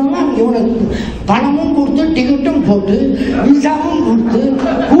 இதெல்லாம் இவனுக்கு பணமும் கொடுத்து டிக்கெட்டும் போட்டு விசாவும் கொடுத்து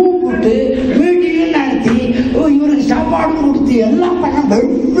கூப்பிட்டு மீட்டிங்கும் நடத்தி இவருக்கு சாப்பாடும் கொடுத்து எல்லாம் பண்ண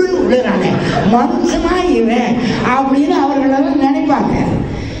வெள்ளுன்னு விழுறானே, மனுஷனா இவன் அப்படின்னு அவர்களெல்லாம் நினைப்பாங்க.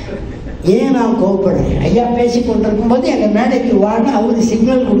 ஏன் நான் கோவப்படுறேன்? ஐயா பேசி கொண்டிருக்கும் போது எங்க மேடைக்கு வாட அவரு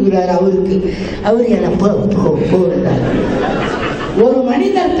சிக்னல் கொடுக்குறாரு. அவர் என்னை போகிறார். ஒரு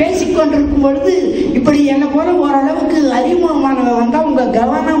மனிதர் பேசிக்கொண்டிருக்கும் பொழுது இப்படி என்ன போல ஓரளவுக்கு அறிமுகமானவன் வந்தா உங்க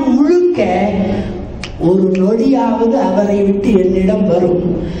கவனம் முழுக்க ஒரு நொடியாவது அவரை விட்டு என்னிடம் வரும்.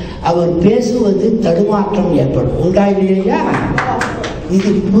 அவர் பேசுவது தடுமாற்றம் ஏற்படும். உண்டா இல்லையா?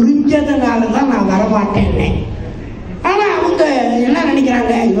 இது புரிஞ்சதுனால தான் நான் வரமாட்டேன்னே. ஆனால் அவங்க என்ன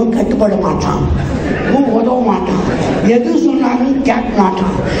நினைக்கிறாங்க, இவன் கட்டுப்பட மாட்டான், இவன் உதவ மாட்டான், எது சொன்னாலும் கேட்க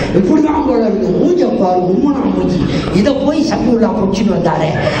மாட்டான், இப்படிதான் போல இருக்கு, மூஞ்ச பாரு உண்மனா மூஞ்சி, இதை போய் சமூகா பிடிச்சிட்டு வந்தாரு.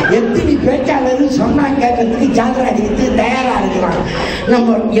 எத்தனை பேச்சாளர் சொன்னா கேட்கறதுக்கு ஜாதகம் அடிக்கிறதுக்கு தயாரா இருக்கிறான்.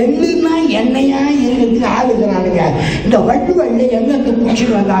 நம்ம எண்ணுன்னா எண்ணெயா இருக்கிறதுக்கு ஆளுகிறானுங்க. இந்த வள்ளுவள்ளி எங்களுக்கு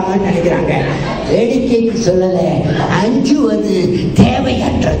பிடிச்சிட்டு வந்தாங்கன்னு நினைக்கிறாங்க. வேடிக்கைக்கு சொல்லலை, அஞ்சுவது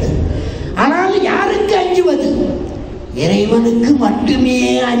தேவையற்றது. ஆனால் யாருக்கு அஞ்சுவது? இறைவனுக்கு மட்டுமே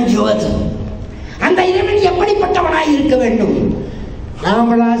அஞ்சுவது. அந்த இறைவன் எப்படிப்பட்டவனாய் இருக்க வேண்டும்?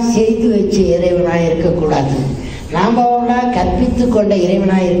 நாமளா செய்து வச்ச இறைவனாய் இருக்கக்கூடாது, நாமளா கற்பித்து கொண்ட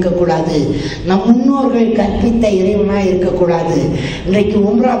இறைவனாய் இருக்கக்கூடாது, நம் முன்னோர்கள் கற்பித்த இறைவனாய் இருக்கக்கூடாது. இன்றைக்கு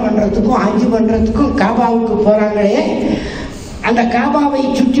உம்ரா பண்றதுக்கும் ஹஜ் பண்றதுக்கும் காபாவுக்கு போறாங்களே, அந்த காபாவை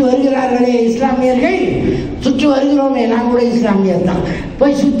சுற்றி வருகிறார்களே இஸ்லாமியர்கள், சுற்றி வருகிறோமே, நான் கூட இஸ்லாமியர் தான்,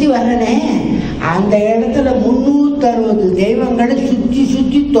 போய் சுற்றி வர்றனே, அந்த இடத்துல 360 தெய்வங்களை சுற்றி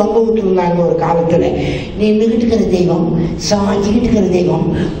சுற்றி தொங்க விட்டுருந்தாங்க ஒரு காலத்தில். நின்றுகிட்டு இருக்கிற தெய்வம், சாஞ்சிக்கிட்டு இருக்கிற தெய்வம்,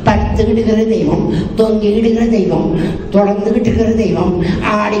 படுத்துக்கிட்டு இருக்கிற தெய்வம், தொங்கிக்கிட்டு இருக்கிற தெய்வம், தொடர்ந்துகிட்டு இருக்கிற தெய்வம்,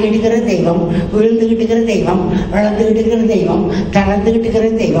 ஆடிக்கிட்டு இருக்கிற தெய்வம், விழுந்துகிட்டு இருக்கிற தெய்வம், வளர்ந்துகிட்டு இருக்கிற தெய்வம், தளர்ந்துகிட்டு இருக்கிற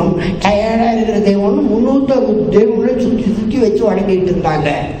தெய்வம், டயர்டா இருக்கிற தெய்வம்னு 360 தெய்வங்களை சுற்றி சுற்றி வச்சு வணங்கிட்டு இருந்தாங்க.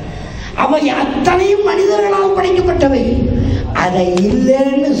 அவை அத்தனையும் மனிதர்களால் படைக்கப்பட்டவை. அதை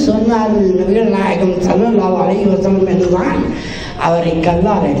இல்லைன்னு சொன்னார் நபிகள் நாயகம் ஸல்லல்லாஹு அலைஹி வஸல்லம் என்றுதான் அவரை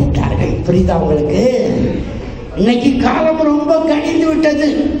கல்லால் அடித்தார்கள். புரியுதா உங்களுக்கு? இன்னைக்கு காலம் ரொம்ப கணிந்து விட்டது.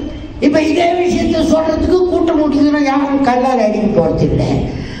 இப்ப இதே விஷயத்தை சொல்றதுக்கு கூட்டம் முடிச்சுன்னா யாரும் கல்லால் அடிக்க போறதில்லை,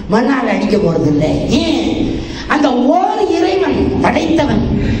 மண்ணால் அடிக்க போறதில்லை. ஏன்? அந்த ஓர் இறைவன் படைத்தவன்,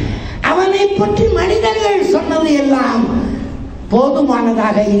 அவனை பற்றி மனிதர்கள் சொன்னது எல்லாம்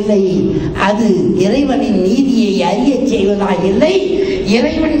போதுமானதாக இல்லை. அது இறைவனின் நீதியை அறிய செய்வதாக இல்லை,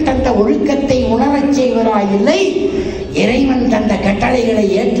 இறைவன் தந்த ஒழுக்கத்தை உணரச் செய்வதாக இல்லை, இறைவன் தந்த கட்டளைகளை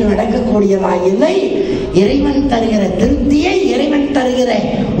ஏற்று நடக்கக்கூடியதாக இல்லை, இறைவன் தருகிற திருப்தியை, இறைவன் தருகிற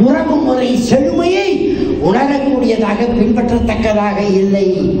உறவு முறை செழுமையை உணரக்கூடியதாக பின்பற்றத்தக்கதாக இல்லை.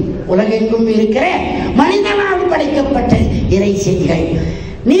 உலகெங்கும் இருக்கிற மனிதனால் படைக்கப்பட்ட இறை செய்திகள்.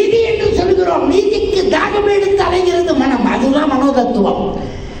 நீதி என்று சொல்கிறோம், நீதிக்கு தாகம் எடுத்து அலைகிறது மனம், அதுதான் மனோதத்துவம்.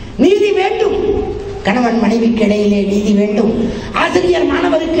 நீதி வேண்டும், கணவன் மனைவிக்கு இடையிலே நீதி வேண்டும், ஆசிரியர்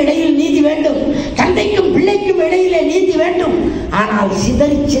மாணவருக்கு இடையில் நீதி வேண்டும், தந்தைக்கும் பிள்ளைக்கும் இடையிலே நீதி வேண்டும். ஆனால்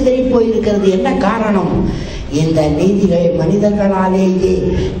சிதறி சிதறி போயிருக்கிறது. என்ன காரணம்? இந்த நீதிகள் மனிதர்களாலேயே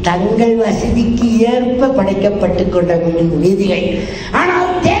தங்கள் வசதிக்கு ஏற்ப படைக்கப்பட்டு கொண்ட நீதிகள். ஆனால்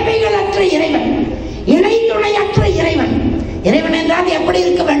தேவைகளற்ற இறைவன், இணை துணையற்ற இறைவன். இறைவன் என்றால் எப்படி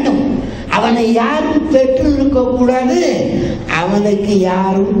இருக்க வேண்டும்? அவனை யாரும் பெற்று இருக்கக்கூடாது, அவனுக்கு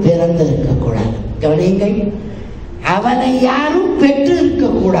யாரும் பிறந்து இருக்கக்கூடாது. கவனியுங்கள், அவனை யாரும் பெற்று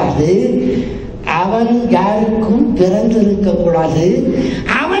இருக்கக்கூடாது, அவன் யாருக்கும் பிறந்து இருக்கக்கூடாது,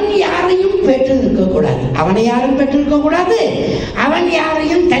 அவன் யாரையும் பெற்று இருக்கக்கூடாது, அவனை யாரும் பெற்று இருக்கக்கூடாது, அவன்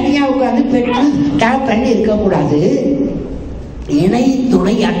யாரையும் தனியா உட்கார்ந்து பெற்று பண்ணி இருக்கக்கூடாது. இணை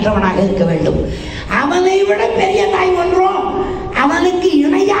துணை அற்றவனாக இருக்க வேண்டும். அவனை விட பெரிய தாய் ஒன்றோ, அவனுக்கு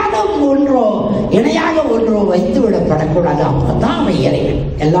இணையாக ஒன்றோ வைத்து விடப்படக்கூடாது. அப்பதான் அவன் இறைவன்,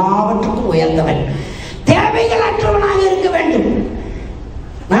 எல்லாவற்றுக்கும் உயர்ந்தவன், தேவைகள் அற்றவனாக இருக்க வேண்டும்.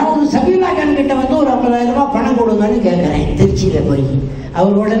 நான் ஒரு சபீலாக்கன் கிட்ட வந்து ஒரு 50,000 ரூபாய் பணம் கொடுங்கன்னு கேட்கிறேன் திருச்சியில போய்.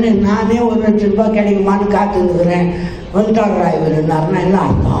 அவர் உடனே நானே 1,00,000 ரூபாய் கிடைக்குமான்னு காத்துக்கிறேன், வந்துட்டாடுறா இவருன்னா என்ன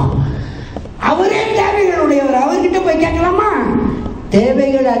அர்த்தம்? அவரே தேவைகளுடையவர், அவர்கிட்ட போய் கேட்கலாமா?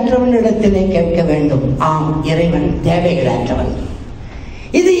 தேவைகள் அற்றவன் இடத்திலே கேட்க வேண்டும். ஆம், இறைவன் தேவைகள் அற்றவன்.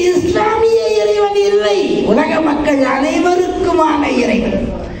 இது இஸ்லாமிய இறைவன் இல்லை, உலக மக்கள் அனைவருக்குமான இறைவன்.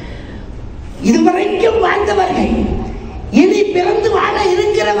 இதுவரைக்கும் வாழ்ந்தவர்கள், இனி பிறந்து வாழ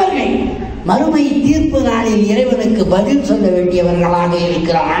இருக்கிறவர்கள், மறுமை தீர்ப்பு நாளில் இறைவனுக்கு பதில் சொல்ல வேண்டியவர்களாக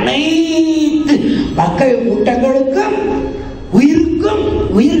இருக்கிற அனைத்து மக்கள் கூட்டங்களுக்கும்,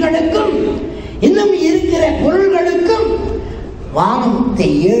 உயிர்களுக்கும், இன்னும் இருக்கிற பொருள்களுக்கும் வானத்தை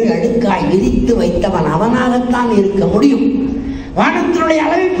 7 அடுக்காய் விரித்து வைத்தவன் அவனாகத்தான் இருக்க முடியும். வானத்தினுடைய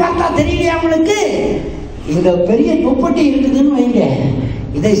அளவை பார்த்தா தெரியலையா உங்களுக்கு? இந்த பெரிய துப்பட்டி இருக்குதுன்னு வைங்க,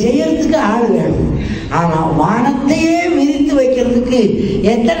 இதை செய்யறதுக்கு ஆள் வேணும். ஆனா வானத்தையே விரித்து வைக்கிறதுக்கு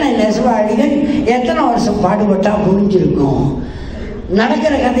எத்தனை நெசவாளிகள் எத்தனை வருஷம் பாடுபட்டா முடிஞ்சிருக்கும்?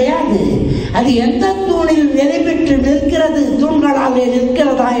 நடக்கிற கதையா அது எந்த தூணில் நிறைவேற்று நிற்கிறது, தூண்களாலே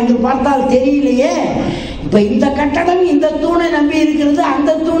நிற்கிறதா என்று பார்த்தால் தெரியலையே. இப்ப இந்த கட்டடம் இந்த தூணை நம்பி இருக்கிறது,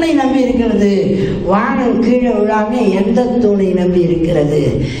 அந்த தூணை நம்பி இருக்கிறது. வானம் கீழே விழாம எந்த தூணை நம்பி இருக்கிறது?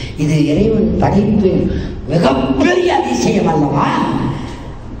 இது இறைவன் படைப்பின் மிகப்பெரிய அதிசயம் அல்லவா?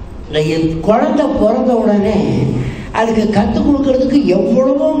 குழந்தை பிறந்த உடனே அதுக்கு கற்றுக் கொடுக்கறதுக்கு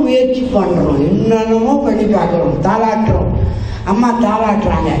எவ்வளவோ முயற்சி பண்ணுறோம், என்னென்னமோ பண்ணி பார்க்குறோம், தாளாட்டுறோம். அம்மா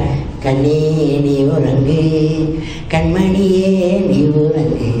தாளாட்டுறாங்க, கண்ணே நீ உறங்கு, கண்மணியே நீ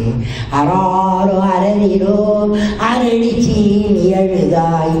உறங்கு, அறாரோ அரணிரோ அரடிச்சி நீ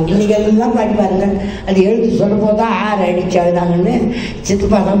எழுதாய். இன்னைக்கு எல்லாம் பாட்டு பாருங்க. அது எழுதி சொல்லும் போதுதான் ஆறு அடிச்சு அழுதாங்கன்னு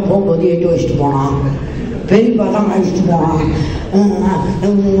சித்தப்பா தான் போகும்போது எட்டு வச்சுட்டு போனான், பெரியப்பா தான் அடிச்சுட்டு போனான்,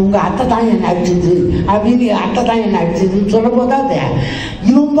 உங்கள் அத்தை தான் என்னை அடிச்சது அப்படின்னு, அத்தை தான் என்னை அடிச்சதுன்னு சொல்லும் போதாது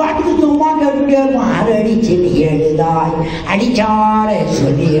இவன் பாட்டுக்கு சும்மா கேட்டுட்டே இருக்கும். ஆறு அடிச்சு நீ எழுதாய், அடிச்சார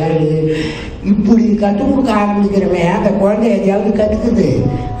சொல்லி எழு. இப்படி கற்றுக் கொடுக்க ஆரம்பிக்கிறமே அந்த குழந்தை எதையாவது கற்றுக்குது.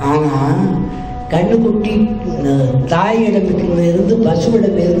 ஆனால் கண்ணுக்குட்டி தாயிடமிருந்து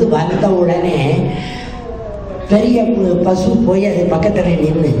பசுவிடமிருந்து வந்த உடனே பெரிய பசு போய் அது பக்கத்தில்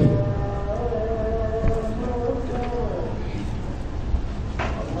நின்று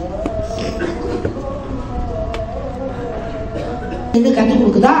கற்றுக்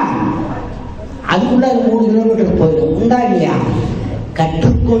கொடுக்குதா, அதுக்குள்ள 3 கிலோமீட்டர் போயிடும். உண்டா இல்லையா?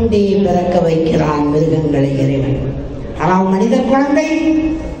 கற்றுக்கொண்டே பிறக்க வைக்கிறான் மிருகங்களை இறைவன். ஆனால் மனித குழந்தை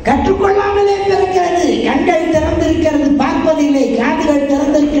கற்றுக்கொள்ளாமலே பிறக்கிறது. கண்கள் திறந்திருக்கிறது, பார்ப்பதில்லை. காதுகள்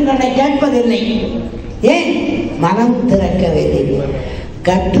திறந்திருக்கின்றன, கேட்பதில்லை. ஏன்? மனம் திறக்கவில்லை.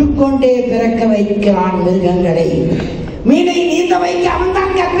 கற்றுக்கொண்டே பிறக்க வைக்கிறான் மிருகங்களை. மீனை நீந்த வைக்க அவன்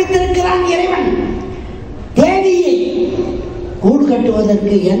தான் கற்பித்திருக்கிறான் இறைவன். தேவியை கூடு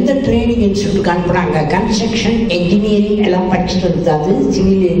கட்டுவதற்கு எந்த ட்ரைனிங் இன்ஸ்டியூட்டுக்கு அனுப்புறாங்க? கன்ஸ்ட்ரக்ஷன் என்ஜினியரிங் எல்லாம் படிச்சுட்டு இருந்தாது,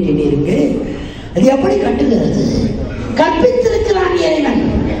 சிவில் இன்ஜினியரிங்கு. அது எப்படி கட்டுகிறது? கற்பித்திருக்கிறான் இறைவன்.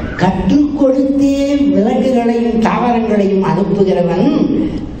 கற்றுக் கொடுத்தே விலங்குகளையும் தாவரங்களையும் அனுப்புகிறவன்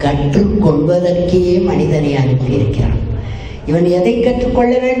கற்றுக்கொள்வதற்கே மனிதனை அனுப்பியிருக்கிறான். இவன் எதை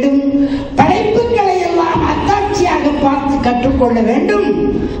கற்றுக்கொள்ள வேண்டும்? படைப்புகளை எல்லாம் அத்தாட்சியாக பார்த்து கற்றுக்கொள்ள வேண்டும்.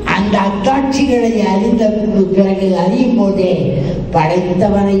 அந்த அத்தாட்சிகளை அறிந்த பிறகு அறியும் போதே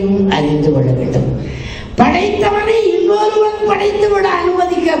படைத்தவனையும் அறிந்து கொள்ள வேண்டும். படைத்தவனை இன்னொருவன் படைத்துவிட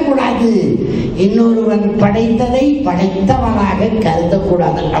அனுமதிக்க கூடாது. இன்னொருவன் படைத்ததை படைத்தவனாக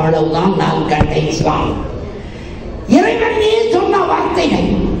கருதக்கூடாது. அவ்வளவுதான் நான் கண்ட இஸ்லாம். இறைவனே சொன்ன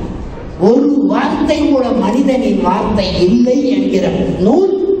வார்த்தைகள். ஒரு வார்த்தை கூட மனிதனின் வார்த்தை இல்லை என்கிற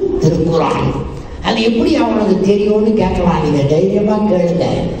நூல் திருக்குறான். அது எப்படி அவனுக்கு தெரியும்னு கேட்கலாம். நீங்க தைரியமா கேளுங்க.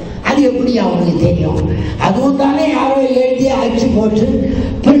 அது எப்படி அவனுக்கு தெரியும்? அதுவும் தானே யாரோ எழுதி அடிச்சு போட்டு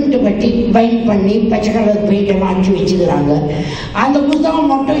பிரிண்ட் பட்டி பைண்ட் பண்ணி பச்சை கலர் பெயிண்ட் அடிச்சு வச்சுக்கிறாங்க. அந்த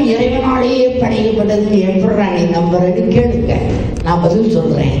புத்தகம் மட்டும் இறைவனாலேயே படைக்கப்பட்டதுன்னு எப்படி நீ நம்புறன்னு கேளுங்க. நான் பதில்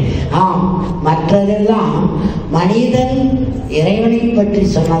சொல்றேன். ஆம், மற்றதெல்லாம் மனிதன் இறைவனை பற்றி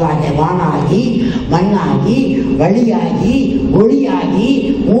சொன்னதாக வானாகி மண்ணாகி வழியாகி ஒளியாகி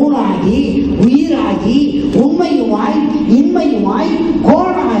ஊனாகி உயிராகி உண்மையுமாய் இன்மையுமாய்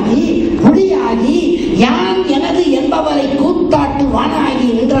கோணாகி புலியாகி யான் எனது என்பவரை கூத்தாட்டு வானாகி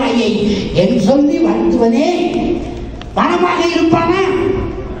நின்றாயை என் சொல்லி வாழ்த்துவனே. வானமாக இருப்பானா?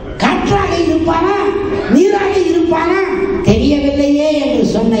 காற்றாக இருப்பானா? நீராக இருப்பானா? தெரியவில்லையே என்று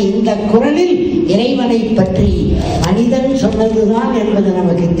சொன்ன இந்த குரலில் இறைவனை பற்றி மனிதன் சொன்னதுதான் என்பது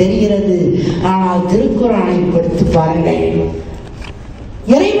நமக்கு தெரிகிறது. ஆனால் திருக்குறானை படித்து பாருங்கள்.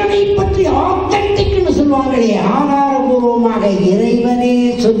 இறைவனை பற்றி ஆத்தென்டிக்னு சொல்லுவாங்களே, ஆதாரபூர்வமாக இறைவனே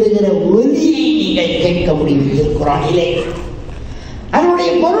சொல்லுகிற ஒலியை நீங்கள் கேட்க முடியும் திருக்குறானிலே.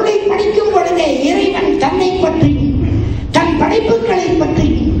 அதனுடைய பொருளை படிக்கும் பொழுதே இறைவன் தன்னை பற்றி, தன் படைப்புகளை பற்றி,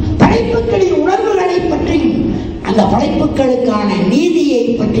 படைப்புகளின் உணர்வுகளை பற்றியும், அந்த படைப்புகளுக்கான நீதியை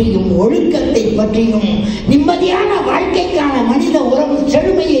பற்றியும் ஒழுக்கத்தை பற்றியும் நிம்மதியான வாழ்க்கைக்கான மனித உறவு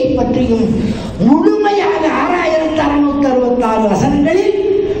செழுமையை பற்றியும் முழுமையாக 6666 வசனங்களில்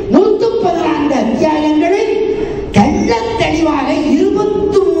 114 அத்தியாயங்களில் தெள்ள தெளிவாக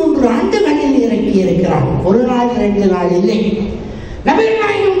 23 ஆண்டுகளில் இறக்கி இருக்கிறான். ஒரு நாள் 2 நாள் இல்லை. நபிகள்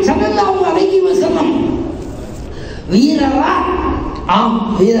நாயகம் ஸல்லல்லாஹு அலைஹி வஸல்லம் வீரரா? ஆம்,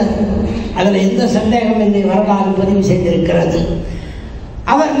 வீரர். அதில் எந்த சந்தேகம் இல்லை. வரலாறு பதிவு செய்திருக்கிறது.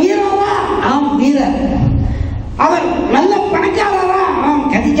 அவர் வீரரா? ஆம், வீரர். அவர் நல்ல பணக்காரரா? ஆம்,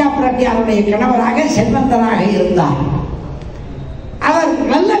 கதிஜா பிராட்டியாருடைய கணவராக செல்வந்தராக இருந்தார். அவர்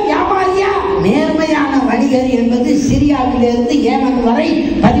நல்ல வியாபாரியா? நேர்மையான வணிகர் என்பது சிரியாவிலிருந்து ஏமன் வரை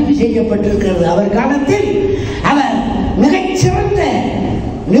பதிவு செய்யப்பட்டிருக்கிறது. அவர் காலத்தில் அவர் மிகச்சிறந்த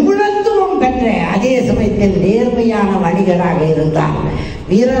நிபுணத்துவம் பெற்ற, அதே சமயத்தில் நேர்மையான வணிகராக இருந்தார்.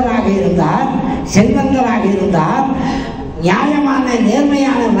 வீரராக இருந்தார், செல்வந்தராக இருந்தார், நியாயமான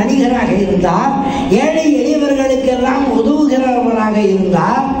நேர்மையான வணிகராக இருந்தார், ஏழை எளியவர்களுக்கெல்லாம் உதவுகிறவராக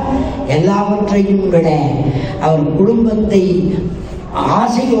இருந்தார். எல்லாவற்றையும் விட அவர் குடும்பத்தை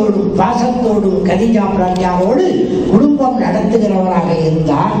ஆசையோடும் பாசத்தோடும் கதீஜா பிராட்டியாரோடு குடும்பம் நடத்துகிறவராக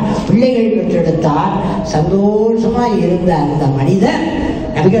இருந்தார். பிள்ளைகள் பெற்றெடுத்தார். சந்தோஷமாய் இருந்த அந்த மனிதர்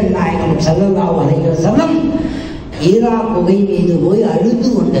நபிகள் நாயகம் ஸல்லல்லாஹு அலைஹி வஸல்லம் ஈரா குகை மீது போய் அழுது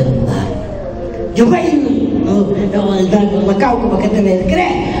கொண்டிருந்தார். ஜுபைல் மக்காவுக்கு பக்கத்தில் இருக்கிற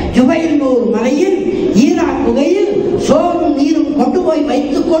ஜுபைல் ஒரு மலையில் ஈரா குகையில் சோறும் நீரும் கொண்டு போய்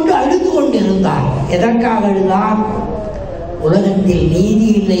வைத்துக் கொண்டு அழுது கொண்டிருந்தார். எதற்காக அழுதார்? உலகத்தில் நீதி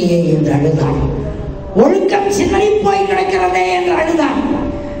இல்லையே என்று அழுதான். ஒழுக்கம் சிதறி போய் கிடக்கிறதே என்று அழுதான்.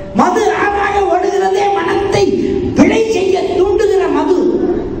 மது ஆறாக ஓடுகிறதே, மனத்தை பிழை செய்ய தூண்டுகிற மது,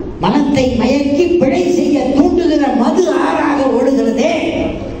 மனத்தை மயக்கி பிழை செய்ய தூண்டுகிற மது ஆறாக ஓடுகிறதே,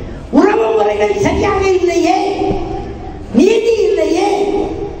 உறவு முறைகள் சரியாக இல்லையே, நீதி இல்லையே,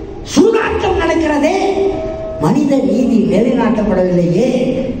 சூதாட்டம் நடக்கிறதே, மனித நீதி நிலைநாட்டப்படவில்லையே.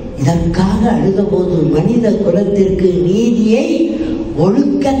 இதற்காக அழுதபோது மனித குலத்திற்கு நீதியை,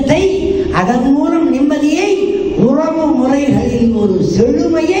 ஒழுக்கத்தை, அதன் மூலம் நிம்மதியை, உறவு முறைகளில் ஒரு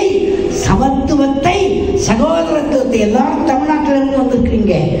செழுமையை, சமத்துவத்தை, சகோதரத்துவத்தை. எல்லாரும் தமிழ்நாட்டில் இருந்து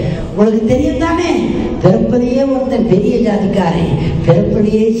வந்திருக்கீங்க, உங்களுக்கு தெரியும் தானே. பிறப்பதையே ஒருத்தன் பெரிய ஜாதிக்காரன்,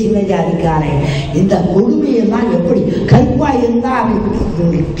 பிறப்பதையே சின்ன ஜாதிக்காரன். இந்த கொடுமையெல்லாம் எப்படி? கருப்பா இருந்தா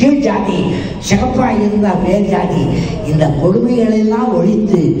கீழ் ஜாதி, சிகப்பா இருந்தா மேல் ஜாதி. இந்த கொடுமைகள் எல்லாம்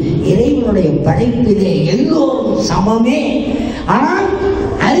ஒழித்து இறைவனுடைய படைப்பிலே எல்லோரும் சமமே. ஆனால்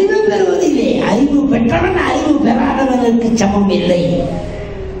அறிவு பெறுவதில்லை. அறிவு பெற்றவன் அறிவு பெறாதவனுக்கு சமம் இல்லை.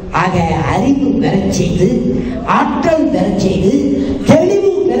 ஆக அறிவு பெறச் செய்து, ஆற்றல் பெறச் செய்து,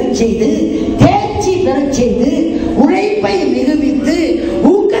 தெளிவு பெறச் செய்து, தேர்ச்சி பெறச் செய்து, உழைப்பை மிகுவித்து,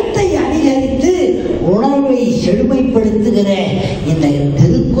 ஊக்கத்தை அதிகரித்து, உணர்வை செழுமைப்படுத்துகிற இந்த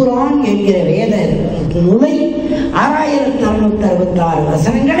திருக்குர்ஆன் என்கிற வேத நூலை 6466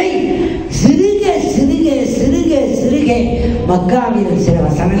 வசனங்களை சிறுக சிறுக சிறுக சிறுக மக்காவில் சில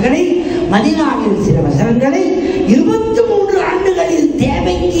வசனங்களை, மதீனாவில் சில வசனங்களை 23 ஆண்டுகளில்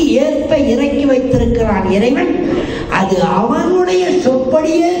தேவைக்கு ஏற்ப இறக்கி வைத்திருக்கிறான் இறைவன். அது அவனுடைய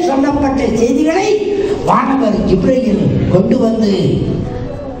சொற்படியே சொல்லப்பட்ட செய்திகளை வானவர் ஜிப்ரீல் கொண்டு வந்து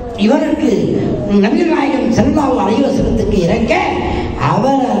இவருக்கு நபிகள் நாயகம் ஸல்லல்லாஹு அலைஹி வஸல்லத்துக்கு இறக்க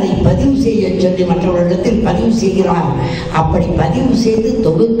அவர் அதை பதிவு செய்ய சொல்லி மற்றவர்களிடத்தில் பதிவு செய்கிறார். அப்படி பதிவு செய்து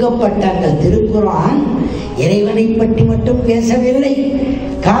தொகுக்கப்பட்ட அந்த திருக்குர்ஆன் இறைவனை பற்றி மட்டும் பேசவில்லை,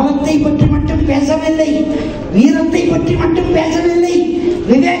 காலத்தை பற்றி மட்டும் பேசவில்லை, வீரத்தை பற்றி மட்டும் பேசவில்லை,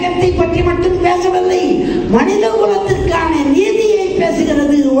 விவேகத்தை பற்றி மட்டும் பேசவில்லை, மனித குலத்திற்கான நீதியை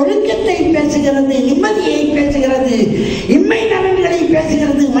பேசுகிறது, ஒழுக்கத்தை பேசுகிறது, நிம்மதியை பேசுகிறது, இம்மை நலன்களை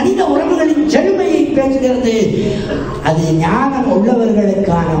பேசுகிறது, மனித உறவுகளின் செழுமையை பேசுகிறது. அது ஞானம்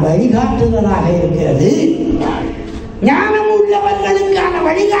உள்ளவர்களுக்கான வழிகாட்டுதலாக இருக்கிறது. ஞானம் உள்ளவர்களுக்கான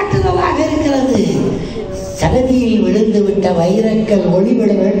வழிகாட்டுதலாக இருக்கிறது. சகதியில் விழுந்து விட்ட வைரக்கல்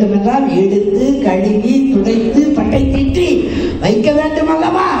ஒளிவிட வேண்டும் என்றால் எடுத்து கழுவி துடைத்து பட்டை தீட்டி வைக்க வேண்டும்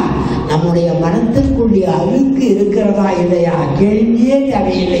அல்லவா? நம்முடைய மனத்திற்குரிய அழுக்கு இருக்கிறதா இல்லையா? கேள்வியே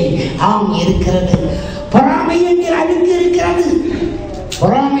தேவையில்லை. ஆம், இருக்கிறது. பொறாமை என்கிற அழுக்கு இருக்கிறது.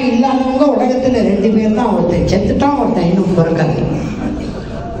 பொறாமை இல்லாதவங்க உலகத்துல 2 பேர் தான். ஒருத்தன் செத்துட்டான், ஒருத்தன் இன்னும் பிறக்கல.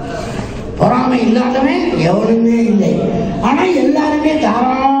 பொறாமை இல்லாதவன் எவனுமே இல்லை. ஆனா எல்லாருமே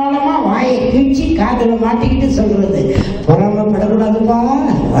தாராளமா வாயை கீழ்ச்சி காதுல மாட்டிக்கிட்டு சொல்றது, பொறாமப்படக்கூடாதுப்பா,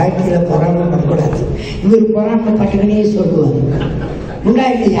 வாழ்க்கையில பொறாமப்படக்கூடாது. இவர் பொறாமப்பட்டுக்கினே சொல்லுவார். உண்டா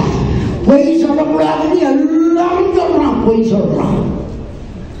இல்லையா? பொய் சொல்லக்கூடாதுன்னு எல்லாரும் சொல்றான். பொய் சொல்றான்,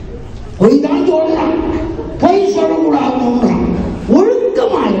 பொய் தான் சொல்றான், பொய் சொல்லக்கூடாதுன்றான்.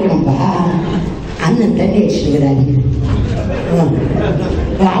 ஒழுக்கமா இருக்கணும்பா. அண்ணன் தண்ணி வச்சுக்கிறாரு,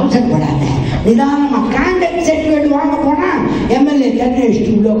 அவசரப்படாத, நிதானமா. கான்ட்ராக்ட் சர்டிஃபிகேட் வாங்க போனா எம்எல்ஏ தண்ணி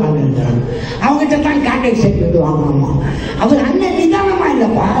வச்சுட்டு உள்ள உட்காந்துருக்கிறான். அவங்ககிட்ட தான் கான்ட்ராக்ட் சர்டிஃபிகேட் வாங்கணுமா? அவர் அண்ணன் நிதானமா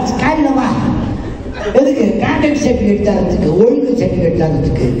இல்லப்பா, காலையில் வா. எதுக்கு? கான்ட்ராக்ட் சர்டிஃபிகேட் தரத்துக்கு, ஒழுங்கு சர்டிஃபிகேட்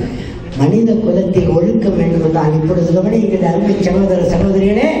தரத்துக்கு. மனித குலத்தில் ஒழுக்கம் வேண்டும் என்றால் இப்பொழுது கவனிங்கள் அருமை சகோதர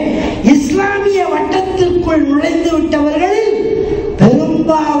சகோதரிகளே, இஸ்லாமிய வட்டத்திற்குள் நுழைந்து விட்டவர்களில்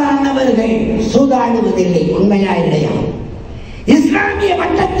பெரும்பாலானவர்கள் சூதாடுவதில்லை. உண்மையா இல்லையா? இஸ்லாமிய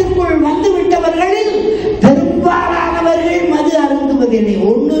வட்டத்திற்குள் வந்து விட்டவர்களில் பெரும்பாலானவர்கள் மது அருந்துவதில்லை.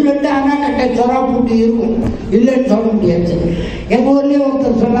 1-2 ஆனா கட்ட சொரா பூட்டி இருக்கும், இல்லைன்னு சொல்ல முடியாது. எங்க ஊர்லயே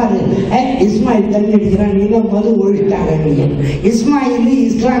ஒருத்தர் சொன்னாரு, இஸ்மாயில் தண்ணி அடிக்கிறான், நீங்க மது ஒழிச்சிட்டாங்க. நீங்க இஸ்மாயில்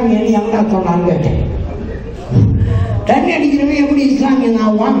இஸ்லாமியன்னு எவனா சொன்னான்னு கேட்டேன். தண்ணி அடிக்கிறவன் எப்படி இஸ்லாமியன்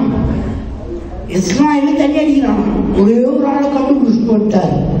ஆவான்? இஸ்மாயில் தண்ணி அடிக்கிறான், ஒரே ஒரு ஆளை கண்டுபிடிச்சு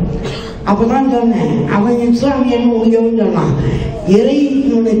போட்டார். அப்பதான் சொன்னேன், அவன் இஸ்லாமியன் உயவும் சொன்னான்.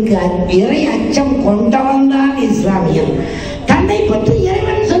 இறை அச்சம் கொண்டவன் தான் இஸ்லாமியன். தன்னை பற்றி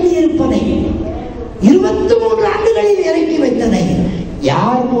இறைவன் சொல்லி இருப்பதை 23 ஆண்டுகளில் இறக்கி வைத்ததை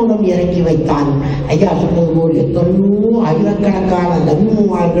யார் மூலம் இறக்கி வைத்தான்? ஐயா சொன்னது போல் எத்தனையோ ஆயிரக்கணக்கான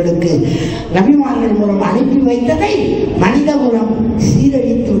நபிமார்கள் மூலம் அனுப்பி வைத்ததை மனித குலம்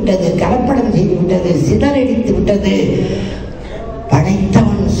சீரழித்து விட்டது, கலப்படம் செய்து விட்டது, சிதறடித்து விட்டது.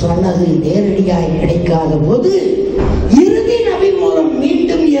 படைத்தவன் சொன்னது நேரடியாய் கிடைக்காத போது இறுதி நபி மூலம்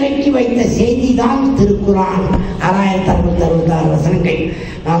மீண்டும் இறக்கி வைத்த செய்தி தான் திருக்குரான். 6066 வசனங்கள்.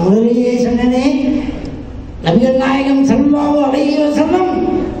 நான் முதலிலேயே சொன்னனே, நபிகள் நாயகம் ஸல்லல்லாஹு அலைஹி வஸல்லம்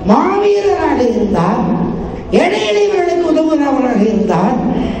மாவீரராக இருந்தார், ஏழை எளியவர்களுக்கு உதவுகிறவராக இருந்தார்,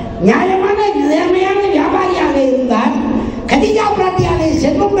 நியாயமான நேர்மையான வியாபாரியாக இருந்தார், கதீஜா பிராட்டியாக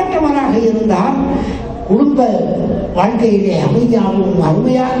செல்வம் பெற்றவராக இருந்தார், குடும்ப வாழ்க்கையிலே அமைதியாகவும்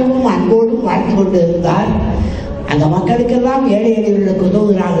அருமையாகவும் அன்போடும் வாழ்ந்து கொண்டு இருந்தார். அந்த மக்களுக்கெல்லாம் ஏழை எளியவர்களுக்கு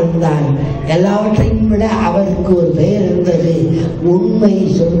உதவுகிறாக இருந்தார். எல்லாவற்றையும் விட அவருக்கு ஒரு பெயர் இருந்தது, உண்மை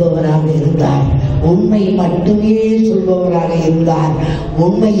சொல்பவராக இருந்தார். உண்மை மட்டுமே சொல்பவராக இருந்தார்.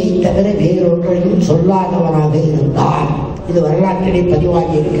 உண்மையை தவிர வேறொன்றையும் சொல்லாதவராக இருந்தார். இது வரலாற்றிலே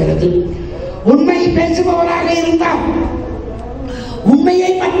பதிவாகி இருக்கிறது. உண்மை பேசுபவராக இருந்தார்.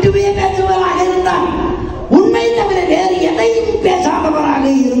 உண்மையை மட்டுமே பேசுபவராக இருந்தார். உண்மை தவிர வேறு எதையும் பேசாதவராக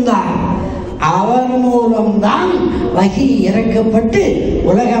இருந்தார். அவர் மூலம்தான் வகி இறக்கப்பட்டு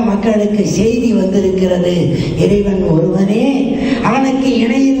உலக மக்களுக்கு செய்தி வந்திருக்கிறது. இறைவன் ஒருவனே, அவனுக்கு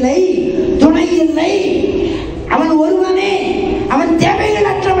இணையில்லை, துணை இல்லை. அவன் ஒருவனே, அவன்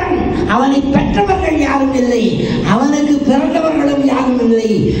தேவைகளற்றவன். அவனை பெற்றவர்கள் யாரும் இல்லை, அவனுக்கு பிறந்தவர்களும் யாரும்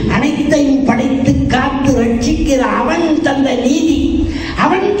இல்லை. அனைத்தையும் படைத்து காத்து ரட்சிக்கிற அவன் தந்த நீதி,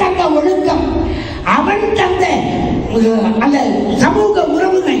 அவன் தந்த ஒழுக்கம், அவன் தந்த அந்த சமூக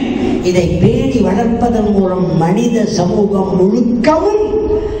உறவுகள், இதை பேணி வளர்ப்பதன் மூலம் மனித சமூகம் முழுக்கவும்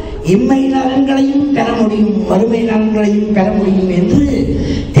இம்மை நலன்களையும் பெற முடியும், மறுமை நலன்களையும் பெற முடியும் என்று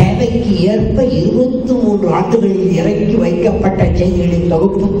தேவைக்கு ஏற்ப 23 ஆண்டுகளில் இறக்கி வைக்கப்பட்ட செய்திகளின்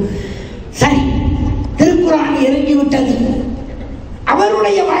தொகுப்பு. சரி, திருக்குரான் இறங்கிவிட்டது.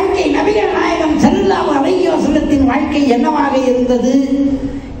 அவருடைய வாழ்க்கை, நபிகள் நாயகம் ஸல்லல்லாஹு அலைஹி வஸல்லத்தின் வாழ்க்கை என்னவாக இருந்தது?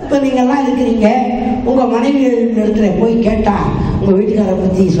 இப்போ நீங்கள்லாம் இருக்கிறீங்க, உங்கள் மனைவிகளிடத்துல போய் கேட்டால் உங்கள் வீட்டுக்காரை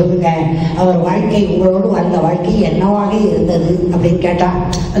பற்றி சொல்லுங்கள், அவர் வாழ்க்கை, உங்களோடு வாழ்ந்த வாழ்க்கை என்னவாக இருந்தது அப்படின்னு கேட்டால்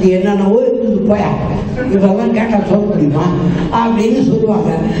அது என்னென்னவோ இருந்தது போயா, இதெல்லாம் கேட்டால் சொல்ல முடியுமா அப்படின்னு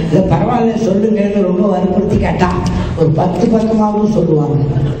சொல்லுவாங்க. இதை பரவாயில்ல சொல்லுங்கன்னு ரொம்ப வற்புறுத்தி கேட்டால் ஒரு 10 பக்கமாவது சொல்லுவாங்க,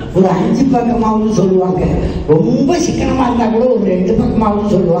 ஒரு 5 பக்கமாவது சொல்லுவாங்க. ரொம்ப சிக்கனமாக இருந்தால் கூட ஒரு 2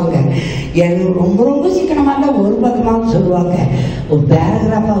 பக்கமாவது சொல்லுவாங்க. ரொம்ப ரொம்ப சிக்கனமாக இருந்தால் 1 பக்கமாவது சொல்லுவாங்க, ஒரு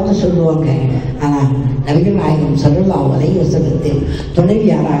பேராகிராஃபாவது சொல்லுவாங்க. ஆனால் நபிகள் நாயகம் ஸல்லல்லாஹு அலைஹி வஸல்லத்தின்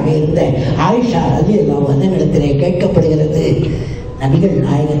துணைவியாராக இருந்த ஆயிஷா ரலியல்லாஹு அன்ஹா இடத்திலே கேட்கப்படுகிறது, நபிகள்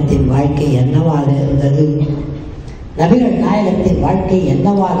நாயகத்தின் வாழ்க்கை என்னவாக இருந்தது? நபிகள் நாயகத்தின் வாழ்க்கை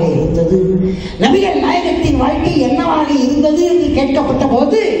என்னவாக இருந்தது? நபிகள் நாயகத்தின் வாழ்க்கை என்னவாக இருந்தது என்று கேட்கப்பட்ட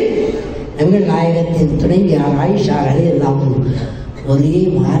போது நபிகள் நாயகத்தின் துணைவியார் ஆயிஷா ரலியல்லாஹு ஒரே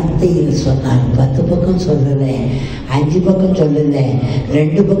வார்த்தையில் சொன்னார். 10 பக்கம் சொல்லல, 5 பக்கம் சொல்லல,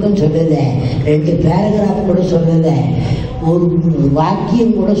 2 பக்கம் சொல்லல, 2 பேராகிராஃப் கூட சொல்லல, ஒரு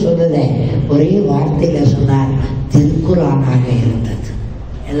வாக்கியம் கூட சொல்லல, ஒரே வார்த்தையில சொன்னார், திருக்குரானாக இருந்தது.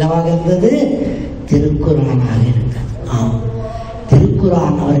 என்னவாக இருந்தது? திருக்குரானாக இருந்தது.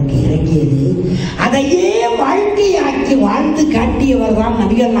 திருக்குரான் அவருக்கு இறங்கியது. அதையே வாழ்க்கையாக்கி வாழ்ந்து காட்டியவர் தான்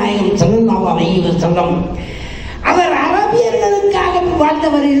நபிகள் நாயகம் ஸல்லல்லாஹு அலைஹி வஸல்லம். அவர் அரபியர்களுக்காக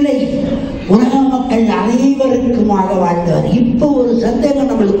வாழ்ந்தவர் இல்லை, உலக மக்கள் அனைவருக்குமாக வாழ்ந்தவர். இப்போ ஒரு சந்தேகம்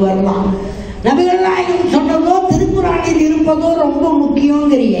நம்மளுக்கு வரலாம், நபிகள் நாயகம் சொன்னதோ திருக்குறானில் இருப்பதோ ரொம்ப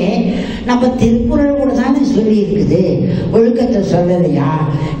முக்கியங்கிறியே, நம்ம திருக்குறள் கூட தானே சொல்லி இருக்குது, ஒழுக்கத்தை சொல்லலையா,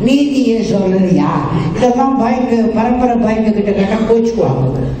 நீதியை சொல்லலையா? இதெல்லாம் பரம்பரை பயங்க கிட்ட கேட்டால்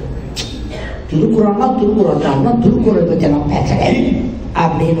கோச்சுக்குவாங்க. திருக்குறள்னா திருக்குறள் தான், திருக்குறள் பற்றி நான் பேசுறேன்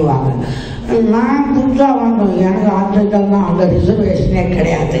அப்படின்னுவாங்க. நான் புதுசாக வாங்க, எனக்கு ஆற்றலாம் அந்த ரிசர்வேஷனே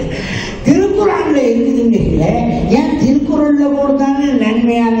கிடையாது. திருக்குறான்ல இருக்குதுங்கிறீங்களே, ஏன் திருக்குறளில் கூட தானே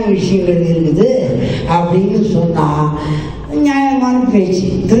நன்மையான விஷயங்கள் இருக்குது அப்படின்னு சொன்னால் நியாயமான பேச்சு.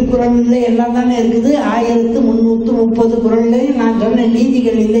 திருக்குறள்ல எல்லாம் தானே இருக்குது. 1330 குறள்லையும் நான் சொன்ன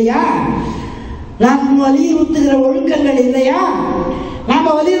நீதிகள் இல்லையா? நான் வலியுறுத்துகிற ஒழுக்கங்கள் இல்லையா? நாம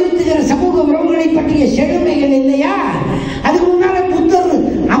வலியுறுத்துகிற சமூக உறவுகளை பற்றிய செழுமைகள் இல்லையா? அதுக்கு முன்னால புத்தர்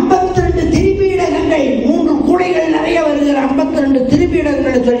 52 திருப்பீடகங்கள், 3 கூடைகள் நிறைய வருகிற 52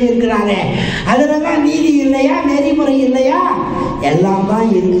 திருப்பீடகங்களை சொல்லி இருக்கிறாங்க. அதுலதான் நீதி இல்லையா, நெறிமுறை இல்லையா? எல்லாம் தான்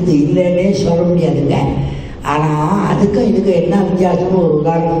இருக்குது, இல்லைன்னே சொல்ல முடியாதுங்க. ஆனா அதுக்கும் இதுக்கும் என்ன வித்தியாசம் ஒரு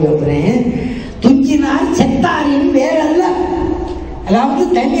உதாரணம் சொல்றேன். துஞ்சினால் செத்தாரின் வேறல்ல. அதாவது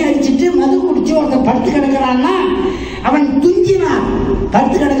தண்ணி அடிச்சுட்டு மது குடிச்சு ஒருத்த படுத்து கிடக்கிறான்னா அவன் துஞ்சினான்,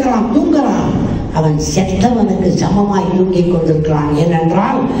 படுத்து கிடக்கிறான், தூங்குறான். அவன் செத்தவனுக்கு சமமாய் தூங்கிக் கொண்டிருக்கிறான்.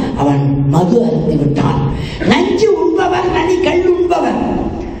 ஏனென்றால் அவன் மது அருந்தி விட்டான். நஞ்சு உண்பவர் நனி கல் உண்பவர்,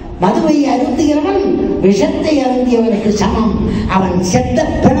 மதுவை அருந்துகிறவன் விஷத்தை அருந்தியவனுக்கு சமம். அவன் செத்த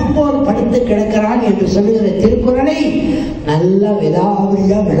பிணம் போல் படுத்து கிடக்கிறான் என்று சொல்லுகிற திருக்குறளை நல்ல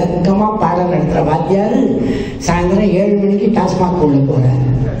விதாவியா விளக்கமா பாடம் நடத்துற வாத்தியாரு சாயந்தரம் 7 மணிக்கு டாஸ்மாக் உள்ள போறாரு.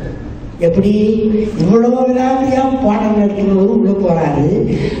 எப்படி இவ்வளவு விதாவியா பாடம் நடத்துறவரு உள்ள போறாரு.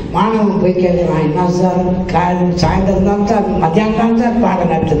 மாணவன் போய் கேட்கிறான், என்ன சார் சாயந்தரம் தான் சார் மத்தியானம் தான் சார்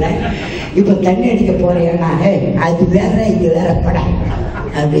பாடம் நடத்துனேன், இப்ப தண்ணி அடிக்க போறேன்னா அது வேற இது வேற படம்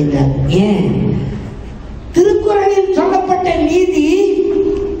அப்படின்னா. ஏன் திருக்குறளில் சொல்லப்பட்ட நீதி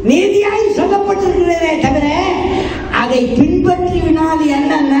நீதியாய் சொல்லப்பட்டிருக்கிறதே தவிர அதை பின்பற்றினால்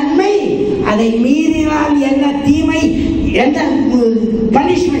என்ன நன்மை, அதை மீறினால் என்ன தீமை, என்ன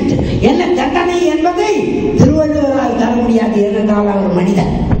பனிஷ்மெண்ட், என்ன தண்டனை என்பதை திருவள்ளுவரால் தர முடியாது. ஏனென்றால் அவர்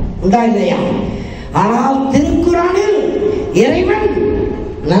மனிதன், உண்டா இல்லையா? ஆனால் திருக்குறானில் இறைவன்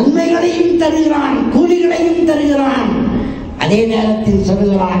நன்மைகளையும் தருகிறான், கூலிகளையும் தருகிறான், அதே நேரத்தில்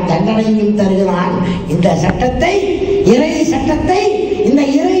சொல்லுகிறான் தண்டனையும் தருகிறான். இந்த சட்டத்தை, இறை சட்டத்தை, இந்த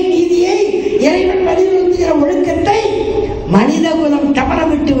இறை நீதியை, இறைவன் வலியுறுத்துகிற ஒழுக்கத்தை மனித குலம் தவற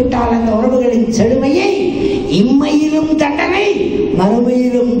விட்டு விட்டால் அந்த உறவுகளின் செழுமையை இம்மையிலும் தண்டனை,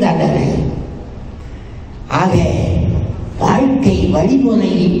 மறுமையிலும் தண்டனை. ஆக வாழ்க்கை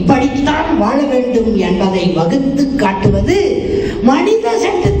வழிமுறை இப்படித்தான் வாழ வேண்டும் என்பதை வகுத்து காட்டுவது மனித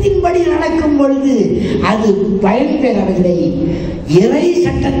சட்டத்தின்படி நடக்கும் பொழுது அது பயன் பெறவில்லை. இறை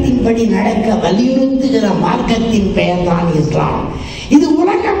சட்டத்தின்படி நடக்க வலியுறுத்துகிற மார்க்கத்தின் பெயர்தான் இஸ்லாம். இது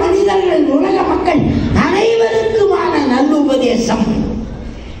உலக மனிதர்கள், உலக மக்கள் அனைவருக்குமான நல்லுபதேசம்.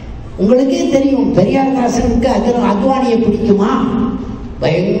 உங்களுக்கே தெரியும், பெரியார்தாசனுக்கு அத்வானியை பிடிக்குமா?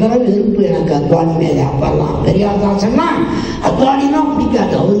 பயங்கர வெறுப்பு எனக்கு அத்வானி மேல. அப்பெல்லாம் பெரியார்தாசன்னா அத்வானினா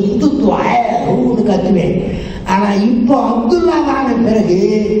பிடிக்காது, அவர் இந்துத்துவ கத்துவேன். ஆனா இப்போ அப்துல்லாவான பிறகு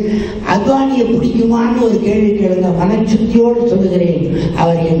அத்வானியை பிடிக்குமான்னு ஒரு கேள்வி கேளுங்க. மனச்சுத்தியோடு சொல்லுகிறேன்,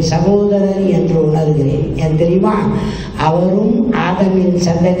 அவர் என் சகோதரர் என்று உணர்கிறேன். ஏன் தெரியுமா? அவரும் ஆதமின்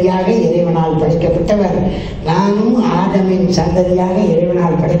சந்ததியாக இறைவனால் படைக்கப்பட்டவர், நானும் ஆதமின் சந்ததியாக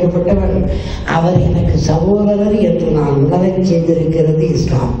இறைவனால் படைக்கப்பட்டவர். அவர் எனக்கு சகோதரர் என்று நான் உணரச் செய்திருக்கிறது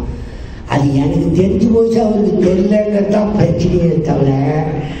இஸ்லாம். அது எனக்கு தெரிஞ்சு போச்சு, அவருக்கு தெரியலங்கிறதான் பிரச்சனையே தவிர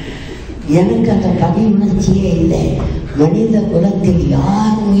எனக்கு அந்த பகை உணர்ச்சியே இல்லை. மனித குலத்தில்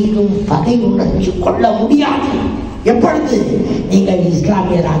யார் மீதும் பகை உணர்ச்சி கொள்ள முடியாது. எப்பொழுது? நீங்கள்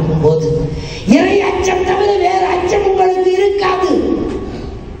இஸ்லாமியராகும் போது. இறை அச்சம் தவிர வேறு அச்சம் உங்களுக்கு இருக்காது.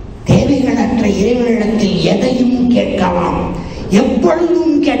 தேவைகளற்ற இறைவனிடத்தில் எதையும் கேட்கலாம்,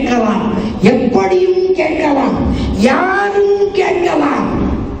 எப்பொழுதும் கேட்கலாம், எப்படியும் கேட்கலாம், யாரும் கேட்கலாம்.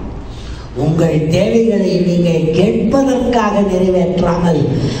 உங்கள் தேவைகளை நீங்கள் கேட்பதற்காக நிறைவேற்றாமல்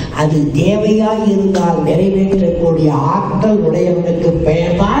அது தேவையாய் இருந்தால் நிறைவேற்றக்கூடிய ஆற்றல் உடையவனுக்கு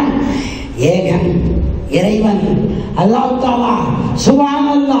பெயர்தான் ஏகன், இறைவன், அல்லாஹ் தஆலா,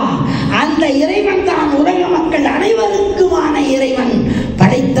 சுப்ஹானல்லாஹ். அந்த இறைவன் தான் உலக மக்கள் அனைவருக்குமான இறைவன்,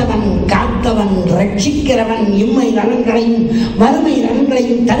 படைத்தவன், காத்தவன், ரட்சிக்கிறவன், இம்மை நலன்களையும் மறுமை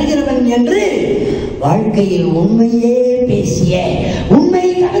நலன்களையும் தருகிறவன் என்று வாழ்க்கையில் உண்மையே பேசிய, உண்மை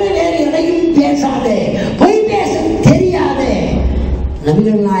தவிர வேறு எதையும் பேசாதே, பொய் பேச தெரியாதே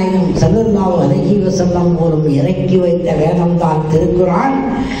நபிகள் நாயகம் ஸல்லல்லாஹு அலைஹி வஸல்லம் மூலம் இறக்கி வைத்த வேதம் தான் திருக்குர்ஆன்.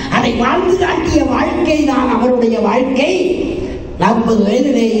 அதை வாழ்ந்து காட்டிய வாழ்க்கை தான் அவருடைய வாழ்க்கை. 40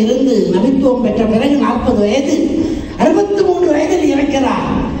 வயதிலே இருந்து நபித்துவம் பெற்ற பிறகு 40 வயது, 63 வயதில் இறக்கிறார்.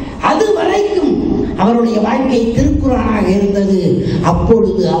 அது வரைக்கும் அவருடைய வாழ்க்கை திருக்குர்ஆனாக இருந்தது.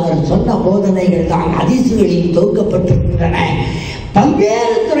 அப்பொழுது அவர் சொன்ன போதனைகள் தான் ஹதீஸ்களில் தொகுக்கப்பட்டிருக்கின்றன.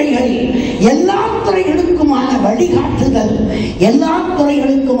 பல்வேறு துறைகளில் எல்லா துறைகளுக்குமான வழிகாட்டுதல், எல்லா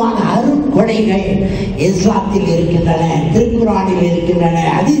துறைகளுக்குமான அருட்கொடைகள் இஸ்லாத்தில் இருக்கின்றன, திருக்குர்ஆனில் இருக்கின்றன,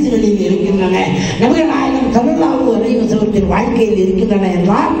 ஹதீஸ்களில் இருக்கின்றன, நபிகள் நாயகம் ஸல்லல்லாஹு அலைஹி வஸல்லத்தின் வாழ்க்கையில் இருக்கின்றன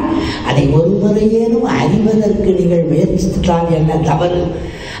என்றால் அதை ஒரு முறையேனும் அறிவதற்கு நீங்கள் முயற்சித்தால் என்ன தவறு?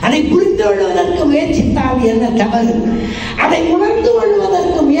 அதை புரிந்து கொள்வதற்கு முயற்சித்தால் என்ன தவறு? அதை உணர்ந்து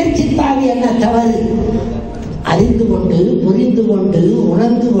கொள்வதற்கு முயற்சித்தால் என்ன தவறு? அறிந்து கொண்டு, புரிந்து கொண்டு,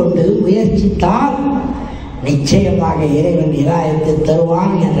 உணர்ந்து கொண்டு முயற்சித்தால் நிச்சயமாக இறைவன் இராயத்தை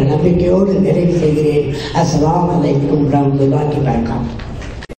தருவான் என்ற நம்பிக்கையோடு நிறைவு செய்கிறேன். அஸ்ஸலாமு அலைக்கும் வரஹ்மத்துல்லாஹி வபரகாத்துஹு.